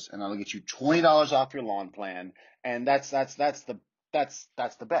Bros, and that'll get you $20 off your lawn plan. And that's the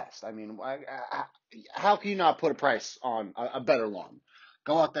best. I mean, how can you not put a price on a better lawn?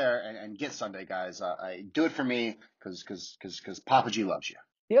 Go out there and get Sunday, guys. Do it for me because Papa G loves you.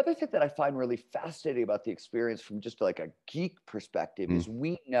 The other thing that I find really fascinating about the experience from just like a geek perspective is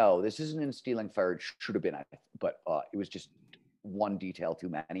we know this isn't in Stealing Fire. It should have been, but it was just one detail too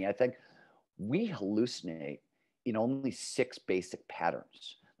many. I think we hallucinate in only 6 basic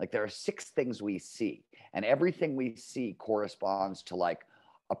patterns. Like there are 6 things we see, and everything we see corresponds to like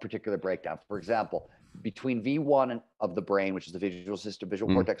a particular breakdown. For example, between V1 of the brain, which is the visual system,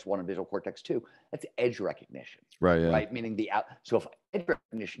 visual cortex 1 and visual cortex 2, that's edge recognition. Right. Yeah. Right. Meaning so if edge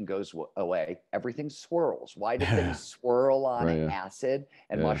recognition goes away, everything swirls. Why do things swirl on acid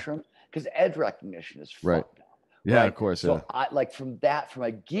and mushrooms? Because edge recognition is fucked up. Yeah, right? Of course. So I like from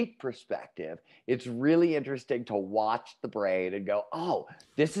a geek perspective, it's really interesting to watch the brain and go, oh,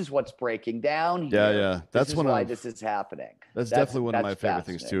 this is what's breaking down here. Yeah. That's why this is happening. That's definitely one of my favorite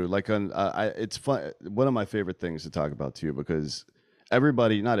things too. Like it's fun. One of my favorite things to talk about too, because not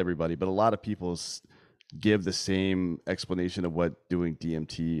everybody, but a lot of people give the same explanation of what doing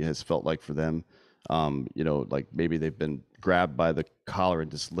DMT has felt like for them. Like maybe they've been grabbed by the collar and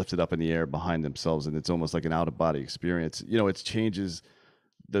just lifted up in the air behind themselves, and it's almost like an out of body experience. It changes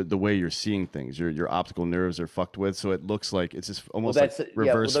the way you're seeing things. Your optical nerves are fucked with, so it looks like it's just almost like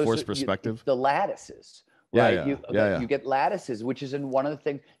reverse force perspective. The lattices. Right. You get lattices, which is in one of the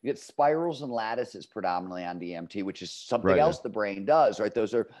things. You get spirals and lattices predominantly on DMT, which is something else the brain does. Right.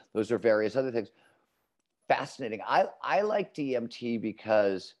 Those are various other things. Fascinating. I like DMT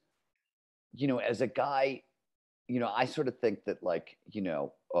because, as a guy, I sort of think that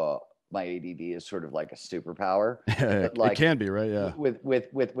my ADD is sort of like a superpower. It can be, right? Yeah. With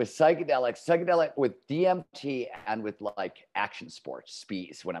psychedelic with DMT and with like action sports,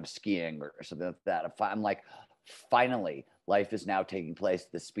 speeds when I'm skiing or something like that. If I'm like, finally, life is now taking place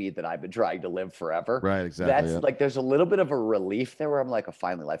at the speed that I've been trying to live forever. Right. Exactly. That's like, there's a little bit of a relief there where I'm like, oh,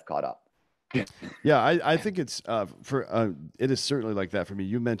 finally, life caught up. Yeah, I think it's it is certainly like that for me.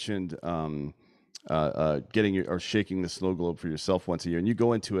 You mentioned getting or shaking the snow globe for yourself once a year, and you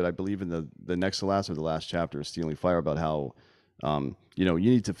go into it, I believe, in the next to last or the last chapter of Stealing Fire, about how you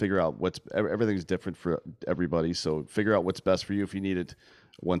need to figure out everything's different for everybody. So figure out what's best for you. If you need it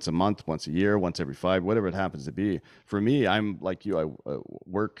once a month, once a year, once every 5, whatever it happens to be. For me, I'm like you. I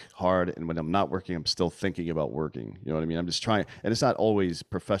work hard, and when I'm not working, I'm still thinking about working. You know what I mean? I'm just trying, and it's not always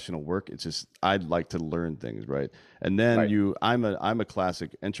professional work. It's just I'd like to learn things, right? And then I'm a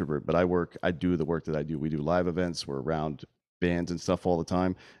classic introvert, but I do the work that I do. We do live events. We're around bands and stuff all the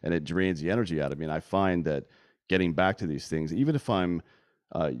time, and it drains the energy out of me. And I find that getting back to these things, even if I'm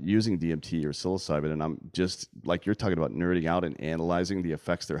using DMT or psilocybin, and I'm just like you're talking about nerding out and analyzing the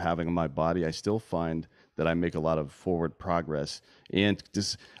effects they're having on my body, I still find that I make a lot of forward progress, and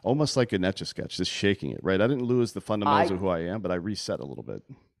just almost like an Etch-a-Sketch, just shaking it, right? I didn't lose the fundamentals of who I am, but I reset a little bit.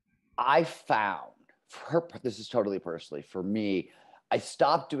 I found, this is totally personally, for me, I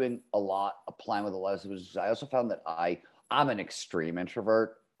stopped doing a lot, applying with a lot of substances. I also found that I'm an extreme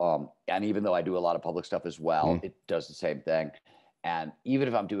introvert. And even though I do a lot of public stuff as well, it does the same thing. And even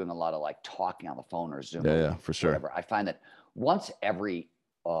if I'm doing a lot of like talking on the phone or Zoom, for sure, whatever, I find that once every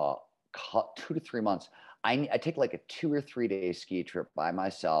 2 to 3 months, I take like a 2 or 3 day ski trip by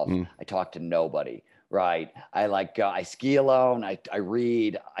myself. I talk to nobody, right? I ski alone. I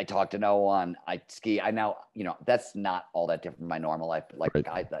read. I talk to no one. I ski. I now, that's not all that different from my normal life. But like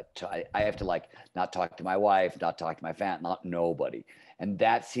I have to like not talk to my wife, not talk to my family, not nobody. And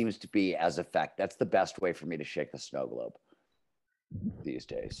that seems to be as effect. That's the best way for me to shake the snow globe these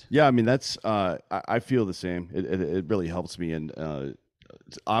days. Yeah, I mean, that's I feel the same. It really helps me, and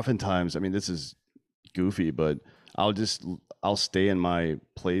oftentimes, I mean, this is goofy, but I'll stay in my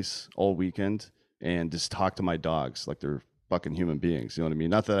place all weekend and just talk to my dogs like they're fucking human beings. You know what I mean?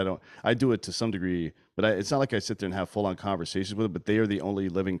 Not that I do it to some degree, but it's not like I sit there and have full on conversations with them, but they are the only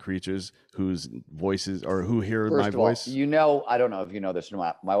living creatures whose voices or who hear my voice. I don't know if you know this,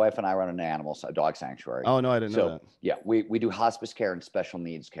 my wife and I run a dog sanctuary. Oh, no, I didn't know that. Yeah, we do hospice care and special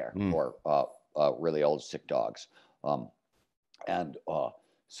needs care for really old, sick dogs.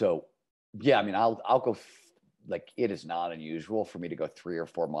 So yeah, I mean, I'll go, like, it is not unusual for me to go 3 or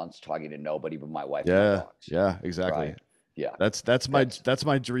 4 months talking to nobody but my wife and my dogs. Yeah, exactly. Right? Yeah, that's my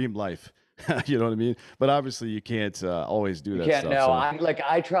dream life. You know what I mean? But obviously you can't always do that. You can't. Stuff, no, so.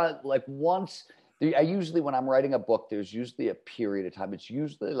 I try like once. I usually, when I'm writing a book, there's usually a period of time. It's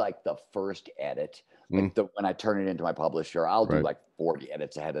usually like the first edit. Like when I turn it into my publisher, I'll do like 40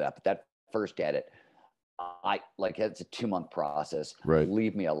 edits ahead of that. But that first edit, it's a 2-month process. Right.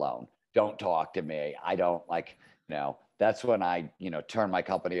 Leave me alone. Don't talk to me. I don't that's when I, turn my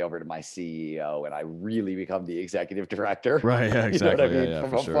company over to my CEO and I really become the executive director. Right. Yeah, exactly. You know what I mean?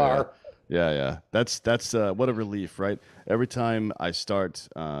 From afar. Sure, yeah. That's what a relief, right? Every time I start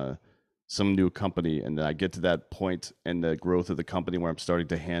some new company and then I get to that point in the growth of the company where I'm starting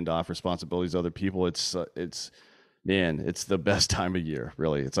to hand off responsibilities to other people, it's the best time of year,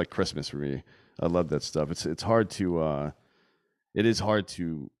 really. It's like Christmas for me. I love that stuff. It is hard to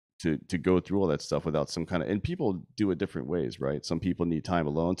to go through all that stuff without some kind of, and people do it different ways, right? Some people need time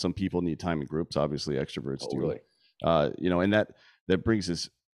alone. Some people need time in groups. Obviously extroverts do. You know, and that brings us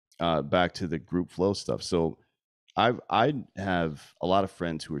back to the group flow stuff. So I have a lot of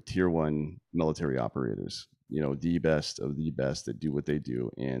friends who are tier 1 military operators, you know, the best of the best that do what they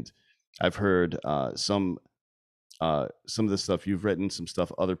do. And I've heard some of the stuff you've written, some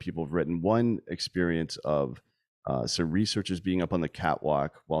stuff other people have written. One experience of some researchers being up on the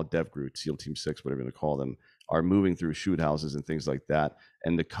catwalk while DevGroot, SEAL Team 6, whatever you want to call them, are moving through shoot houses and things like that.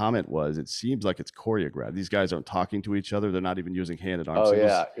 And the comment was, it seems like it's choreographed. These guys aren't talking to each other. They're not even using hand and arm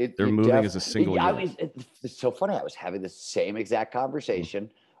signals. They're moving as a single unit. It's so funny. I was having the same exact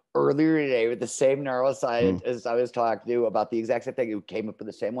conversation earlier today with the same neuroscientist I was talking to about the exact same thing. Who came up with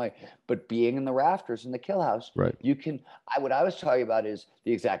the same way, but being in the rafters in the kill house, right? You can. What I was talking about is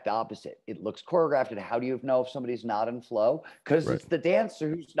the exact opposite. It looks choreographed, and how do you know if somebody's not in flow? Because it's the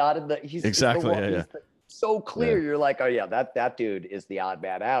dancer who's not in the. He's exactly. He's so clear. You're like, oh yeah, that dude is the odd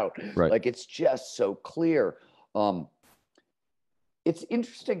man out. Right. Like it's just so clear. It's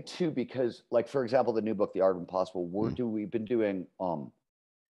interesting too because, like for example, the new book, The Art of Impossible. We've been doing.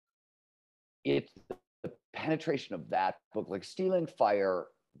 It's the penetration of that book, like Stealing Fire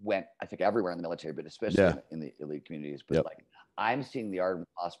went, I think, everywhere in the military, but especially in the elite communities. But like, I'm seeing The Art of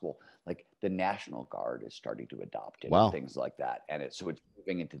Impossible, like the National Guard is starting to adopt it and things like that. And so it's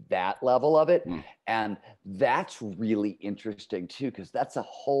moving into that level of it. And that's really interesting too, because that's a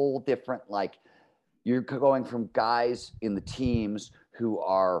whole different, like, you're going from guys in the teams who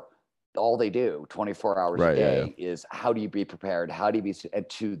are, all they do 24 hours a day is how do you be prepared? How do you be, and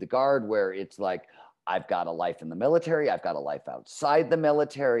to the Guard where it's like, I've got a life in the military. I've got a life outside the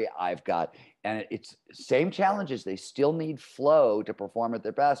military. And it's same challenges. They still need flow to perform at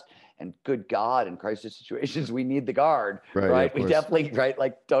their best. And good God, in crisis situations, we need the Guard, right? We definitely, right?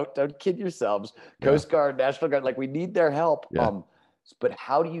 Like, don't kid yourselves. Coast Guard, National Guard, like we need their help. But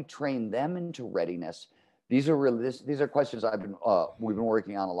how do you train them into readiness? These are really these are questions we've been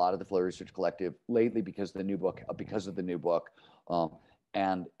working on a lot of the Flow Research Collective lately because of the new book,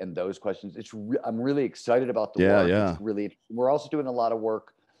 and those questions. I'm really excited about the work. It's really, we're also doing a lot of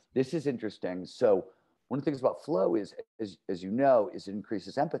work. This is interesting. So one of the things about flow is, as you know, is it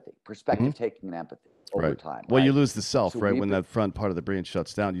increases empathy, perspective taking, and empathy over time. Well, you lose the self, right? When that front part of the brain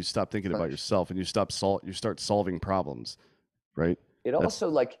shuts down, you stop thinking about yourself and you start solving problems, right? Also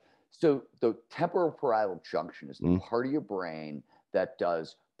like. So the temporal parietal junction is the part of your brain that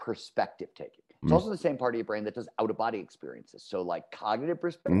does perspective taking. It's also the same part of your brain that does out-of-body experiences. So like cognitive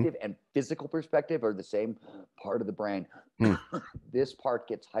perspective and physical perspective are the same part of the brain. This part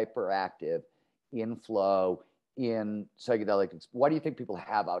gets hyperactive in flow, in psychedelic. Why do you think people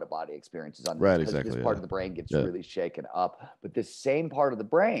have out-of-body experiences on this? Right, because exactly. This part of the brain gets really shaken up. But this same part of the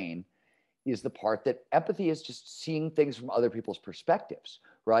brain is the part that empathy is just seeing things from other people's perspectives,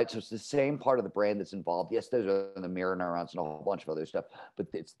 right? So it's the same part of the brain that's involved. Yes, there's the mirror neurons and a whole bunch of other stuff, but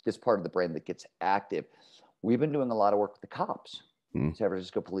it's this part of the brain that gets active. We've been doing a lot of work with the cops, San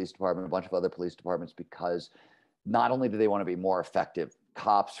Francisco Police Department, a bunch of other police departments, because not only do they want to be more effective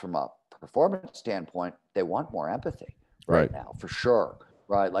cops from a performance standpoint, they want more empathy right now, for sure.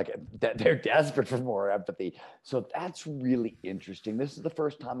 Right, like they're desperate for more empathy. So that's really interesting. This is the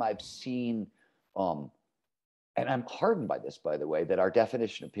first time I've seen, and I'm heartened by this, by the way, that our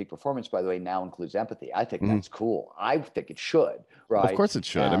definition of peak performance, by the way, now includes empathy. I think that's cool. I think it should, right? Of course it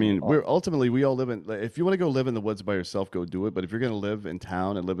should. I mean, we all live in, if you want to go live in the woods by yourself, go do it. But if you're going to live in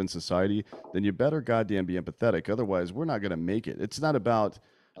town and live in society, then you better goddamn be empathetic. Otherwise, we're not going to make it. It's not about...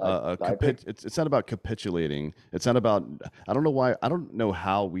 it's not about capitulating. It's not about, I don't know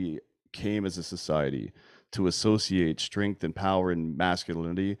how we came as a society to associate strength and power and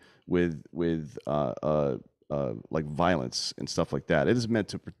masculinity with like violence and stuff like that. It is meant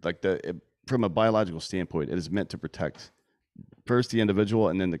to, from a biological standpoint, it is meant to protect first the individual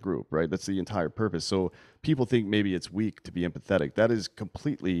and then the group, right? That's the entire purpose. So people think maybe it's weak to be empathetic. That is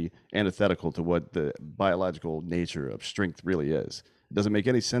completely antithetical to what the biological nature of strength really is. It doesn't make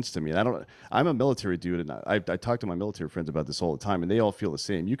any sense to me. And I'm a military dude, and I talk to my military friends about this all the time, and they all feel the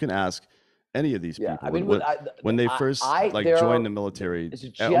same. You can ask any of these people when they first join the military. As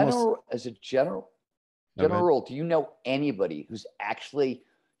a general rule, do you know anybody who's actually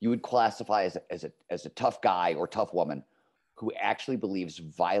you would classify as a tough guy or tough woman who actually believes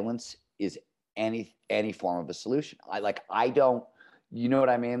violence is any form of a solution? I don't. You know what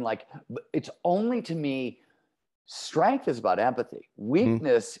I mean? Like, it's only to me. Strength is about empathy.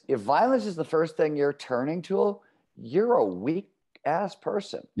 Weakness, if violence is the first thing you're turning to, you're a weak ass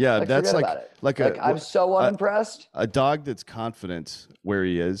person. Yeah, like, that's forget like about it. I'm so unimpressed. A dog that's confident where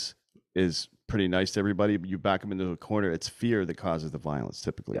he is pretty nice to everybody, but you back him into a corner, it's fear that causes the violence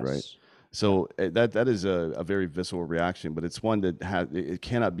typically, Yes. right? So that is a very visceral reaction, but it's one that it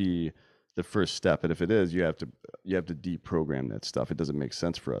cannot be the first step. And if it is, you have to deprogram that stuff. It doesn't make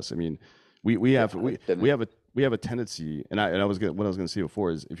sense for us. I mean, we have a tendency, and what I was going to say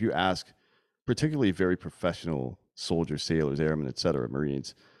before is, if you ask particularly very professional soldiers, sailors, airmen, etc.,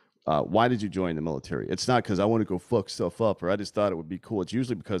 Marines, why did you join the military? It's not because I want to go fuck stuff up, or I just thought it would be cool. It's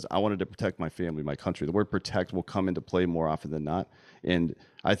usually because I wanted to protect my family, my country. The word protect will come into play more often than not. And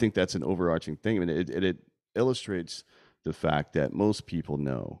I think that's an overarching thing. I mean, it illustrates the fact that most people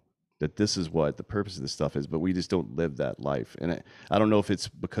know that this is what the purpose of this stuff is, but we just don't live that life. And I don't know if it's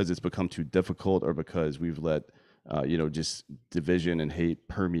because it's become too difficult, or because we've let just division and hate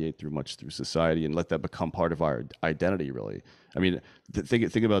permeate through society and let that become part of our identity, really. I mean,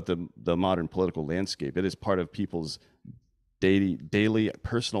 think about the modern political landscape. It is part of people's daily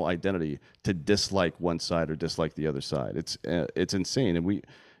personal identity to dislike one side or dislike the other side. It's insane. And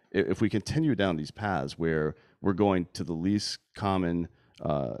if we continue down these paths where we're going to the least common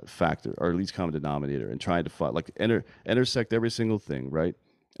factor or least common denominator and trying to find, like, intersect every single thing, right?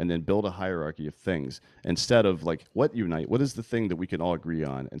 And then build a hierarchy of things instead of like, what is the thing that we can all agree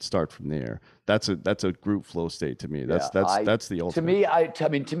on, and start from there. That's a group flow state to me. That's the ultimate. To me,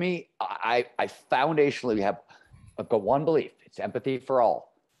 I foundationally I've got one belief. It's empathy for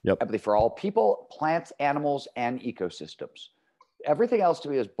all. Yep. Empathy for all people, plants, animals, and ecosystems. Everything else to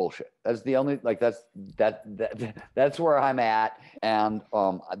me is bullshit. That's the only, like, that's where I'm at. And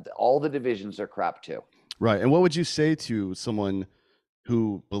all the divisions are crap too. Right. And what would you say to someone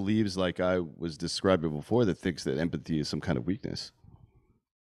who believes, like I was describing before, that thinks that empathy is some kind of weakness?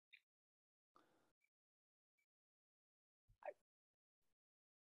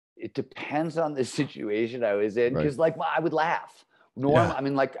 It depends on the situation I was in, because right. like, I would laugh. I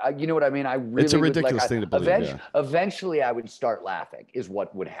mean, like, you know what I mean? I really it's a ridiculous thing to believe. Eventually I would start laughing is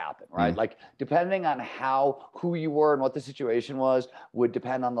what would happen, right? Like, depending on who you were and what the situation was would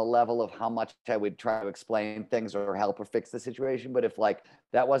depend on the level of how much I would try to explain things or help or fix the situation. But if like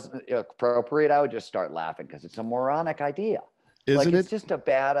that wasn't appropriate, I would just start laughing, because it's a moronic idea. Isn't it's just a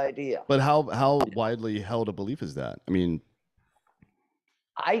bad idea. But how widely held a belief is that? I mean,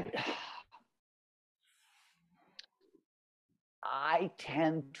 I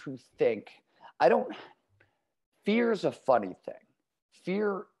tend to think, fear's a funny thing.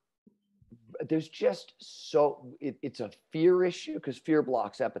 Fear, there's just it's a fear issue, because fear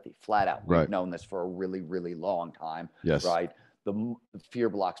blocks empathy flat out. Right. We've known this for a really, really long time. Yes. Right. The fear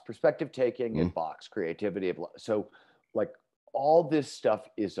blocks perspective taking, it blocks creativity. So like, all this stuff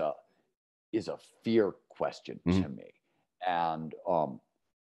is a fear question to me. And,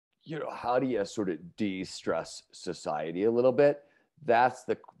 how do you sort of de-stress society a little bit? That's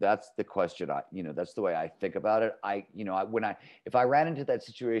the question. That's the way I think about it. If I ran into that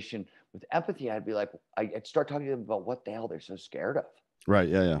situation with empathy, I'd be like, I'd start talking to them about what the hell they're so scared of. Right.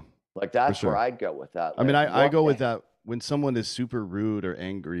 Yeah. Like, that's where I'd go with that. I mean, I go with that when someone is super rude or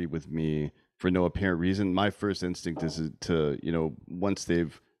angry with me for no apparent reason. My first instinct is to, once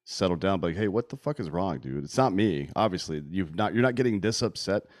they've settled down, but like, hey, what the fuck is wrong, dude? It's not me. Obviously, you're not getting this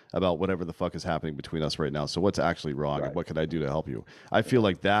upset about whatever the fuck is happening between us right now. So what's actually wrong, right. and what can I do to help you? I feel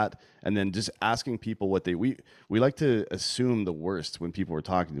like that, and then just asking people what we like to assume the worst when people are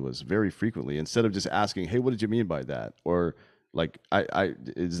talking to us very frequently, instead of just asking, hey, what did you mean by that? Or like, I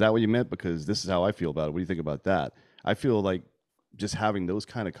is that what you meant? Because this is how I feel about it. What do you think about that? I feel like just having those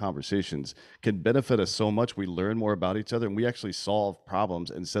kind of conversations can benefit us so much. We learn more about each other, and we actually solve problems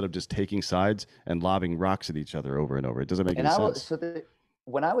instead of just taking sides and lobbing rocks at each other over and over. It doesn't make any sense.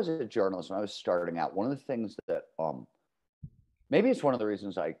 When I was a journalist, when I was starting out, one of the things that maybe it's one of the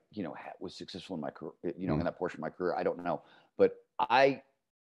reasons I was successful in my career, in that portion of my career, I don't know, but I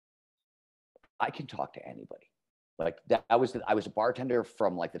can talk to anybody. Like, that, I was a bartender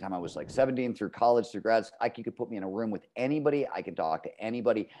from like the time I was like 17 through college, through grad school. You could put me in a room with anybody. I can talk to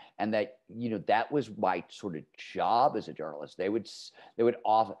anybody. And that, that was my sort of job as a journalist. They would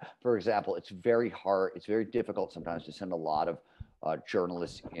often, for example, it's very difficult sometimes to send a lot of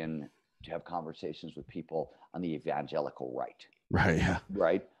journalists in to have conversations with people on the evangelical right. Right. Yeah.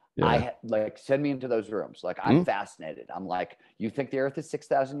 Right. Yeah. Send me into those rooms. Like, I'm fascinated. I'm like, you think the earth is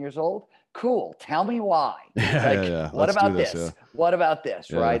 6,000 years old? Cool. Tell me why. What about this? Yeah. What about this?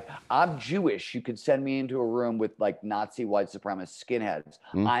 Yeah. Right. I'm Jewish. You could send me into a room with like Nazi white supremacist skinheads.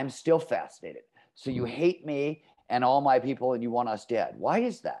 I'm still fascinated. So you hate me and all my people and you want us dead. Why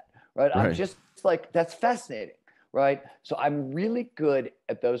is that? Right. I'm just like, that's fascinating. right? So I'm really good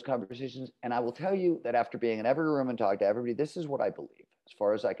at those conversations. And I will tell you that after being in every room and talking to everybody, this is what I believe, as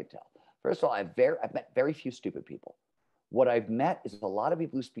far as I could tell. First of all, I've met very few stupid people. What I've met is a lot of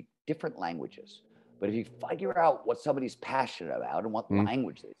people who speak different languages. But if you figure out what somebody's passionate about and what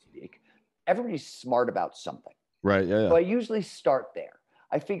language they speak, everybody's smart about something. Right. Yeah. So I usually start there.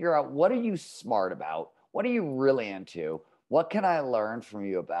 I figure out, what are you smart about? What are you really into? What can I learn from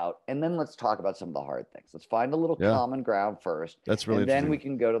you about? And then let's talk about some of the hard things. Let's find a little common ground first. That's really and then we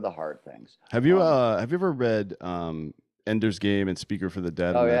can go to the hard things. Have you ever read Ender's Game and Speaker for the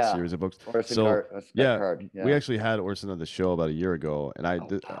Dead in that series of books? We actually had Orson on the show about a year ago, and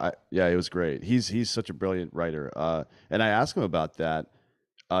it was great. He's such a brilliant writer. And I asked him about that.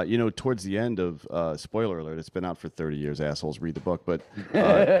 Towards the end of spoiler alert, it's been out for 30 years. Assholes, read the book.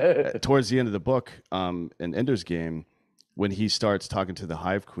 But towards the end of the book, in Ender's Game, when he starts talking to the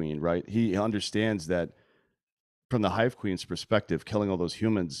Hive Queen, right, he understands that from the Hive Queen's perspective, killing all those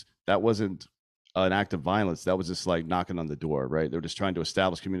humans, that wasn't an act of violence. That was just like knocking on the door, right? They're just trying to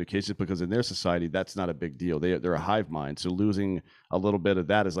establish communications, because in their society, that's not a big deal. They're a hive mind. So losing a little bit of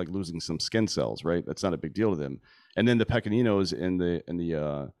that is like losing some skin cells, right? That's not a big deal to them. And then the Pequeninos in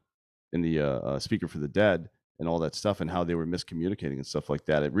the Speaker for the Dead and all that stuff, and how they were miscommunicating and stuff like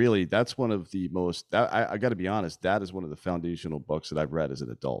that. That's one of the most, I got to be honest, that is one of the foundational books that I've read as an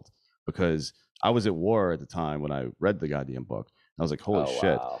adult, because I was at war at the time when I read the goddamn book. I was like, holy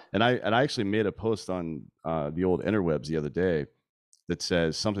shit. Wow. And I actually made a post on the old interwebs the other day that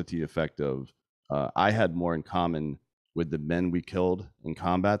says something to the effect of, I had more in common with the men we killed in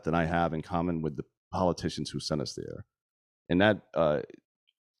combat than I have in common with the politicians who sent us there. And that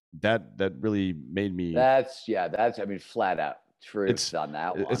really made me. That's flat out truth on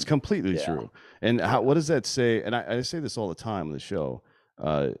that one. It's completely true. And what does that say? And I say this all the time on the show.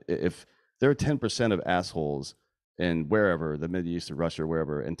 If there are 10% of assholes in wherever, the Middle East or Russia or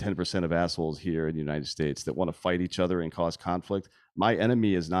wherever, and 10% of assholes here in the United States that want to fight each other and cause conflict, my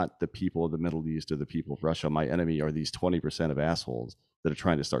enemy is not the people of the Middle East or the people of Russia. My enemy are these 20% of assholes that are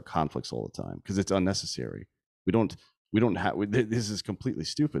trying to start conflicts all the time, because it's unnecessary. We don't have, this is completely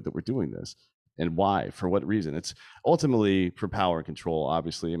stupid that we're doing this. And why? For what reason? It's ultimately for power and control,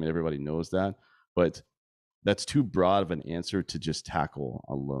 obviously. I mean, everybody knows that, but that's too broad of an answer to just tackle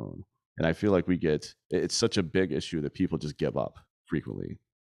alone. And I feel like it's such a big issue that people just give up frequently.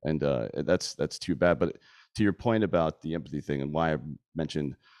 And that's too bad. But to your point about the empathy thing and why I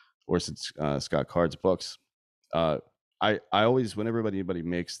mentioned Orson Scott Card's books, I always, whenever anybody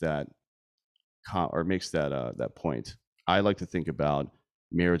makes that that point, I like to think about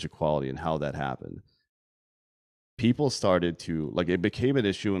marriage equality and how that happened. People started to, it became an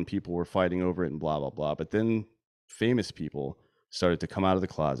issue and people were fighting over it and blah, blah, blah. But then famous people started to come out of the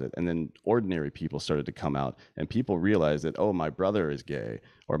closet, and then ordinary people started to come out, and people realized that, oh, my brother is gay,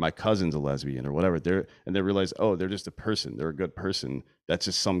 or my cousin's a lesbian, or whatever. They realize, oh, they're just a person. They're a good person. That's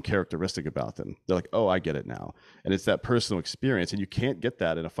just some characteristic about them. They're like, oh, I get it now. And it's that personal experience, and you can't get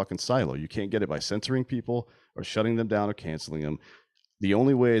that in a fucking silo. You can't get it by censoring people or shutting them down or canceling them. The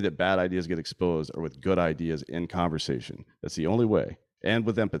only way that bad ideas get exposed are with good ideas in conversation. That's the only way. And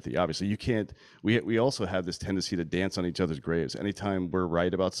with empathy, obviously. You can't, we also have this tendency to dance on each other's graves. Anytime we're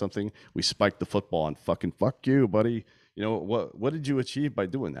right about something, we spike the football and fucking fuck you, buddy. You know, what did you achieve by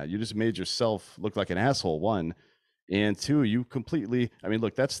doing that? You just made yourself look like an asshole, one. And two, you completely, I mean,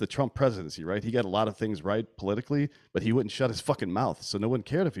 look, that's the Trump presidency, right? He got a lot of things right politically, but he wouldn't shut his fucking mouth. So no one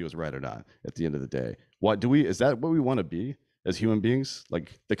cared if he was right or not at the end of the day. Is that what we want to be as human beings?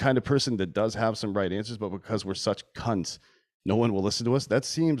 Like the kind of person that does have some right answers, but because we're such cunts, no one will listen to us? That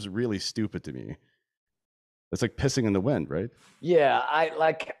seems really stupid to me. It's like pissing in the wind, right? Yeah,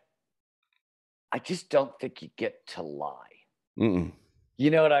 I just don't think you get to lie. Mm-mm.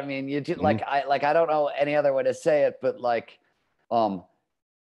 You know what I mean? You just, I don't know any other way to say it, but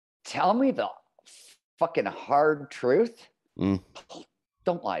tell me the fucking hard truth.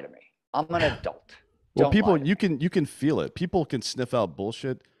 Don't lie to me. I'm an adult. Well, people, you can feel it. People can sniff out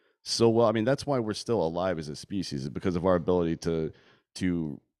bullshit so well. I mean, that's why we're still alive as a species, is because of our ability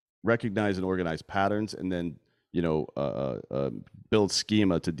to recognize and organize patterns, and then build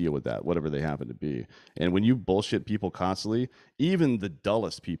schema to deal with that, whatever they happen to be. And when you bullshit people constantly, even the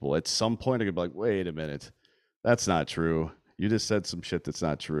dullest people, at some point are gonna be like, wait a minute, that's not true. You just said some shit that's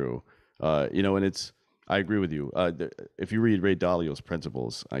not true. And I agree with you. If you read Ray Dalio's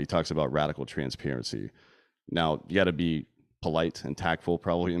Principles, he talks about radical transparency. Now, you got to be polite and tactful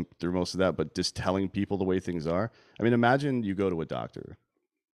probably through most of that, but just telling people the way things are. I mean, imagine you go to a doctor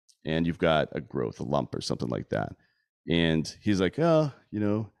and you've got a growth, a lump or something like that. And he's like, oh,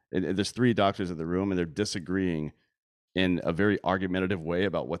 and there's 3 doctors in the room and they're disagreeing in a very argumentative way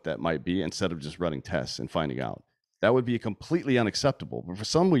about what that might be, instead of just running tests and finding out. That would be completely unacceptable. But for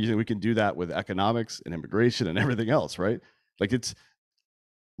some reason, we can do that with economics and immigration and everything else, right? Like,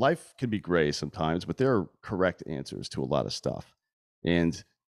 life can be gray sometimes, but there are correct answers to a lot of stuff. And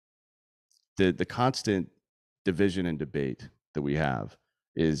the constant division and debate that we have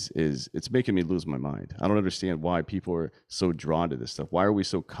is it's making me lose my mind. I don't understand why people are so drawn to this stuff. Why are we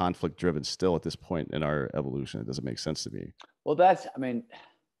so conflict driven still at this point in our evolution? It doesn't make sense to me. Well, that's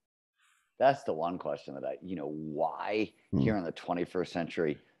the one question that why here in the 21st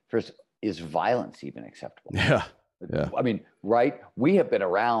century, first, is violence even acceptable? Yeah. I mean, right? We have been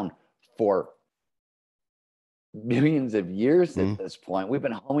around for millions of years at this point. We've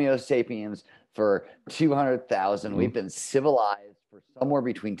been Homo sapiens for 200,000. We've been civilized for somewhere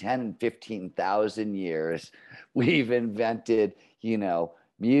between 10 and 15,000 years. We've invented,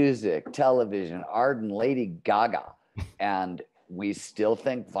 music, television, art, and Lady Gaga. And we still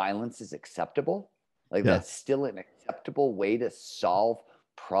think violence is acceptable. Like, that's still an acceptable way to solve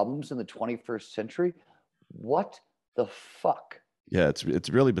problems in the 21st century. What the fuck? Yeah, it's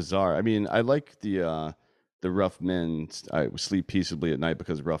really bizarre. I mean, I like the rough men. I sleep peaceably at night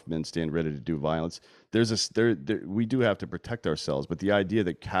because rough men stand ready to do violence. We do have to protect ourselves, but the idea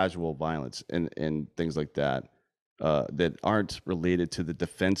that casual violence and things like that that aren't related to the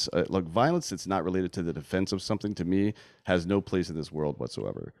defense, like violence that's not related to the defense of something, to me has no place in this world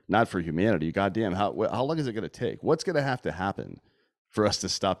whatsoever. Not for humanity. Goddamn, how long is it going to take? What's going to have to happen for us to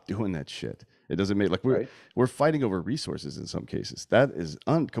stop doing that shit? It doesn't make, like, we're fighting over resources in some cases. That is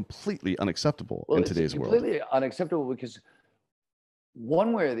completely unacceptable in today's world. Completely unacceptable, because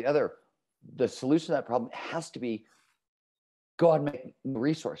one way or the other, the solution to that problem has to be go out and make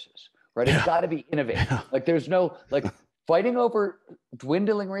resources, right? It's got to be innovative. Yeah. Like, there's no, like, fighting over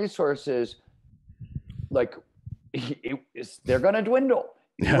dwindling resources, like, they're going to dwindle.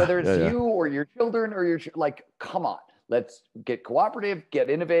 Whether it's you or your children or like, come on. Let's get cooperative, get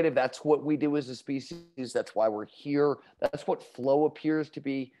innovative. That's what we do as a species. That's why we're here. That's what flow appears to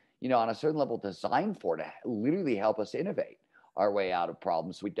be, on a certain level designed for, to literally help us innovate our way out of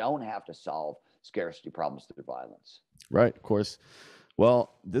problems. We don't have to solve scarcity problems through violence. Right, of course.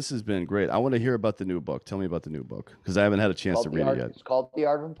 Well, this has been great. I want to hear about the new book. Tell me about the new book, because I haven't had a chance to read it yet. It's called The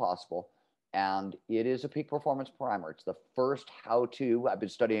Art of Impossible, and it is a peak performance primer. It's the first how-to. I've been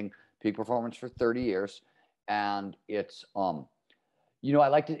studying peak performance for 30 years. And it's, I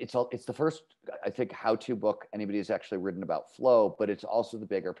liked it. It's the first, I think, how-to book anybody has actually written about flow, but it's also the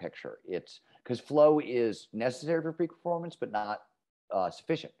bigger picture. It's because flow is necessary for peak performance, but not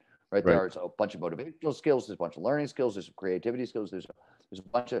sufficient, right? There's a bunch of motivational skills. There's a bunch of learning skills. There's some creativity skills. There's a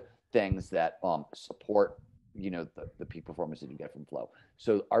bunch of things that support, the peak performance that you get from flow.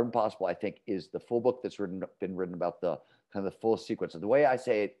 So Art Impossible, I think, is the full book that's been written about the kind of the full sequence. And the way I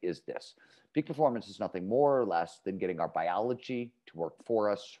say it is this: peak performance is nothing more or less than getting our biology to work for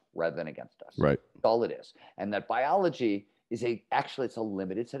us rather than against us. Right. That's all it is. And that biology is it's a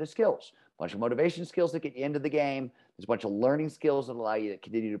limited set of skills. A bunch of motivation skills that get you into the game. There's a bunch of learning skills that allow you to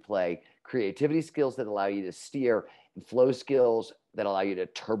continue to play, creativity skills that allow you to steer, and flow skills that allow you to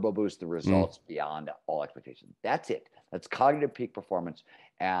turbo boost the results beyond all expectations. That's it. That's cognitive peak performance.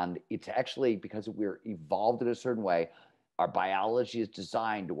 And it's actually, because we're evolved in a certain way, our biology is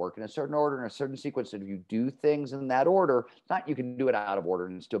designed to work in a certain order, in a certain sequence. And if you do things in that order, not you can do it out of order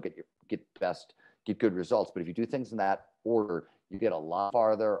and still get good results. But if you do things in that order, you get a lot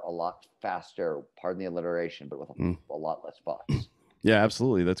farther, a lot faster, pardon the alliteration, but with a lot less fuss. Yeah,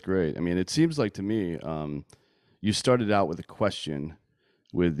 absolutely. That's great. I mean, it seems like to me, you started out with a question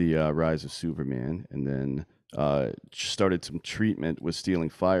with the Rise of Superman, and then started some treatment with stealing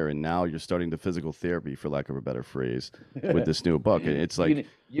fire, and now you're starting the physical therapy, for lack of a better phrase, with this new book. And it's like,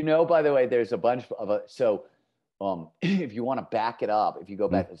 by the way, there's a bunch of if you want to back it up, if you go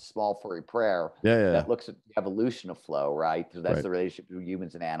back to Small Furry Prayer, that looks at the evolution of flow, right? So that's the relationship between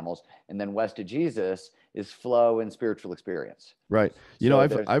humans and animals. And then West of Jesus is flow and spiritual experience. Right.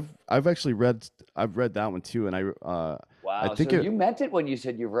 I've actually read that one too, and wow. I think you meant it when you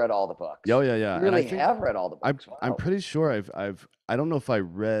said you've read all the books. Oh yeah. You really have read all the books. I'm pretty sure I don't know if I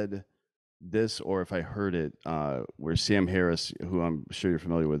read this or if I heard it, where Sam Harris, who I'm sure you're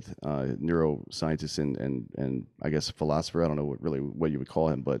familiar with, neuroscientist and I guess philosopher, I don't know what you would call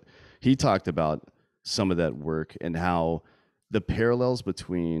him, but he talked about some of that work and how the parallels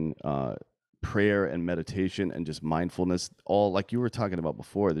between prayer and meditation and just mindfulness, all like you were talking about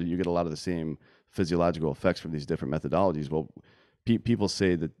before, that you get a lot of the same physiological effects from these different methodologies. Well, people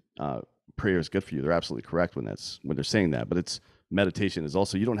say that prayer is good for you. They're absolutely correct when they're saying that, but it's meditation is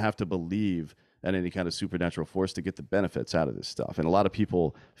also, you don't have to believe in any kind of supernatural force to get the benefits out of this stuff. And a lot of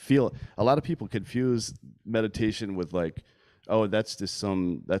people confuse meditation with like, oh, that's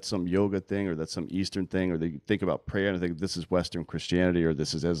some yoga thing, or that's some Eastern thing, or they think about prayer and think this is Western Christianity or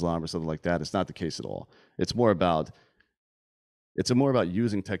this is Islam or something like that. It's not the case at all. It's more about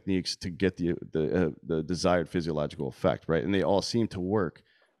using techniques to get the desired physiological effect, right? And they all seem to work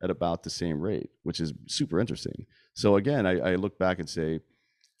at about the same rate, which is super interesting. So again, I look back and say,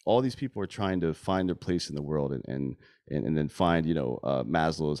 all these people are trying to find their place in the world and then find,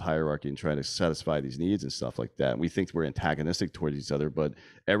 Maslow's hierarchy and trying to satisfy these needs and stuff like that. And we think we're antagonistic towards each other, but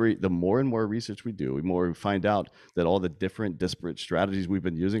the more and more research we do, the more we find out that all the different disparate strategies we've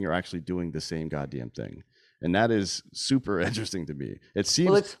been using are actually doing the same goddamn thing. And that is super interesting to me. It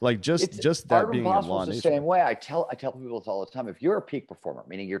seems like just that being a law of nature. The same way. I tell people this all the time. If you're a peak performer,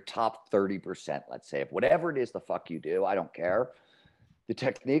 meaning your top 30%, let's say, of whatever it is the fuck you do, I don't care. The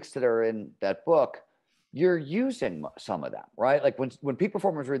techniques that are in that book, you're using some of them, right? Like when peak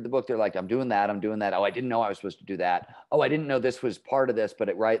performers read the book, they're like, I'm doing that. Oh, I didn't know I was supposed to do that. Oh, I didn't know this was part of this,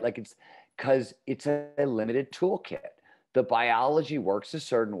 but right? Like it's because it's a limited toolkit. The biology works a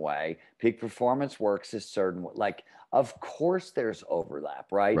certain way. Peak performance works a certain way. Like, of course there's overlap,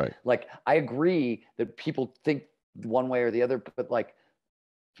 right? Like, I agree that people think one way or the other, but like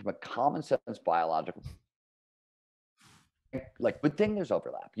from a common sense biological, like, good thing there's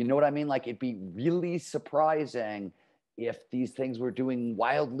overlap. You know what I mean? Like, it'd be really surprising if these things were doing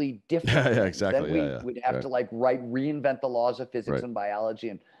wildly different. Yeah, exactly. Then we'd have to like reinvent the laws of physics and biology,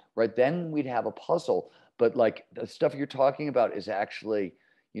 and then we'd have a puzzle. But like the stuff you're talking about is actually,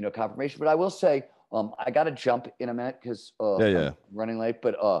 confirmation. But I will say, I got to jump in a minute because I'm running late.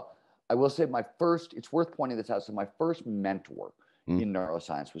 But I will say it's worth pointing this out. So my first mentor in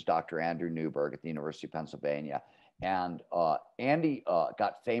neuroscience was Dr. Andrew Newberg at the University of Pennsylvania. And Andy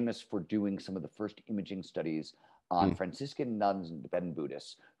got famous for doing some of the first imaging studies on Franciscan nuns and Tibetan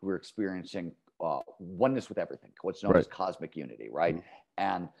Buddhists who were experiencing oneness with everything, what's known as cosmic unity, right?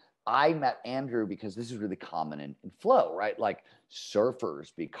 And I met Andrew because this is really common in flow, right? Like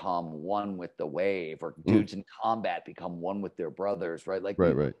surfers become one with the wave, or dudes in combat become one with their brothers, right? Like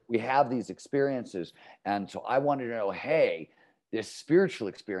we have these experiences. And so I wanted to know, hey, this spiritual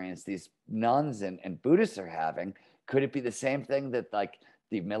experience these nuns and Buddhists are having, could it be the same thing that like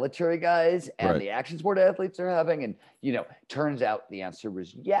the military guys and the action sport athletes are having? And, turns out the answer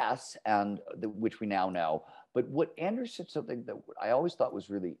was yes, and which we now know. But what Andrew said, something that I always thought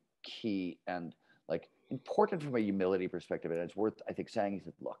was really key and like important from a humility perspective, and it's worth, I think, saying, he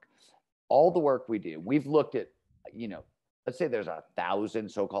said, look, all the work we do, we've looked at, let's say there's 1,000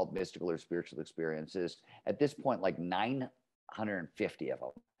 so-called mystical or spiritual experiences. At this point, like 950 of them,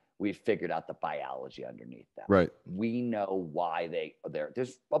 we've figured out the biology underneath them. Right. We know why they are there.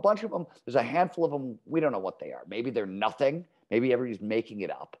 There's a bunch of them. There's a handful of them. We don't know what they are. Maybe they're nothing. Maybe everybody's making it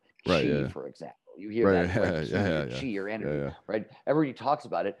up. Chi, for example. You hear that, chi or energy, right? Everybody talks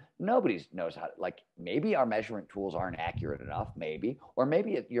about it. Nobody knows how to, like, maybe our measurement tools aren't accurate enough, maybe, or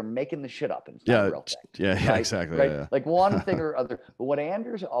maybe you're making the shit up and it's not a real thing. Yeah, exactly. Right? Yeah. Like one thing or other. But what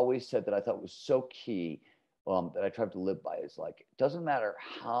Anders always said that I thought was so key, that I tried to live by, is like, it doesn't matter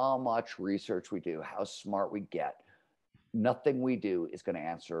how much research we do, how smart we get, nothing we do is going to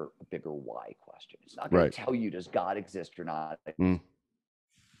answer a bigger why question. It's not going to tell you, does God exist or not?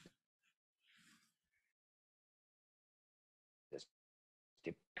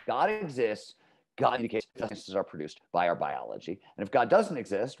 If God exists, God indicates experiences are produced by our biology. And if God doesn't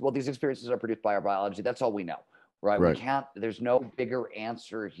exist, well, these experiences are produced by our biology. That's all we know, right? We can't, there's no bigger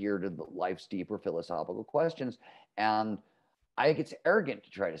answer here to life's deeper philosophical questions. And I think it's arrogant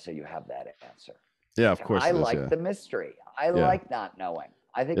to try to say you have that answer. Yeah, of course. I like the mystery. I like not knowing.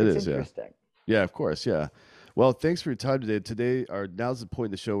 I think it's interesting. Yeah, of course. Yeah. Well, thanks for your time today. Now's the point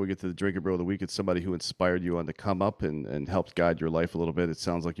in the show we get to the Drinkin Bro of the Week. It's somebody who inspired you on to come up and helped guide your life a little bit. It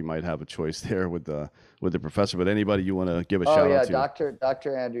sounds like you might have a choice there with the professor, but anybody you want to give a shout out to?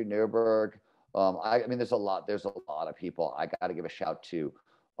 Dr. Andrew Newberg. I mean, there's a lot of people. I got to give a shout to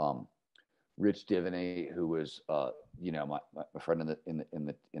Rich Divany, who was my friend in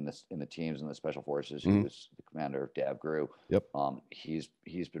the teams and the special forces, who was the commander of DAV-GRU. Yep.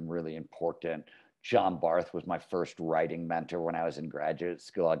 He's been really important. John Barth was my first writing mentor when I was in graduate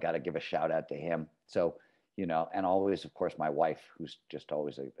school. I got to give a shout out to him. So, and always, of course, my wife, who's just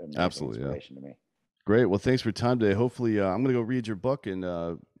always an inspiration to me. Great. Well, thanks for your time today. Hopefully, I'm going to go read your book, and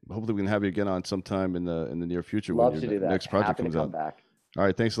hopefully we can have you again on sometime in the near future. Love to do that. Next project Happy comes to out. come back. All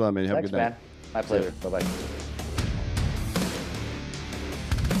right. Thanks a lot, man. Have a good night. Man. My pleasure. Bye-bye.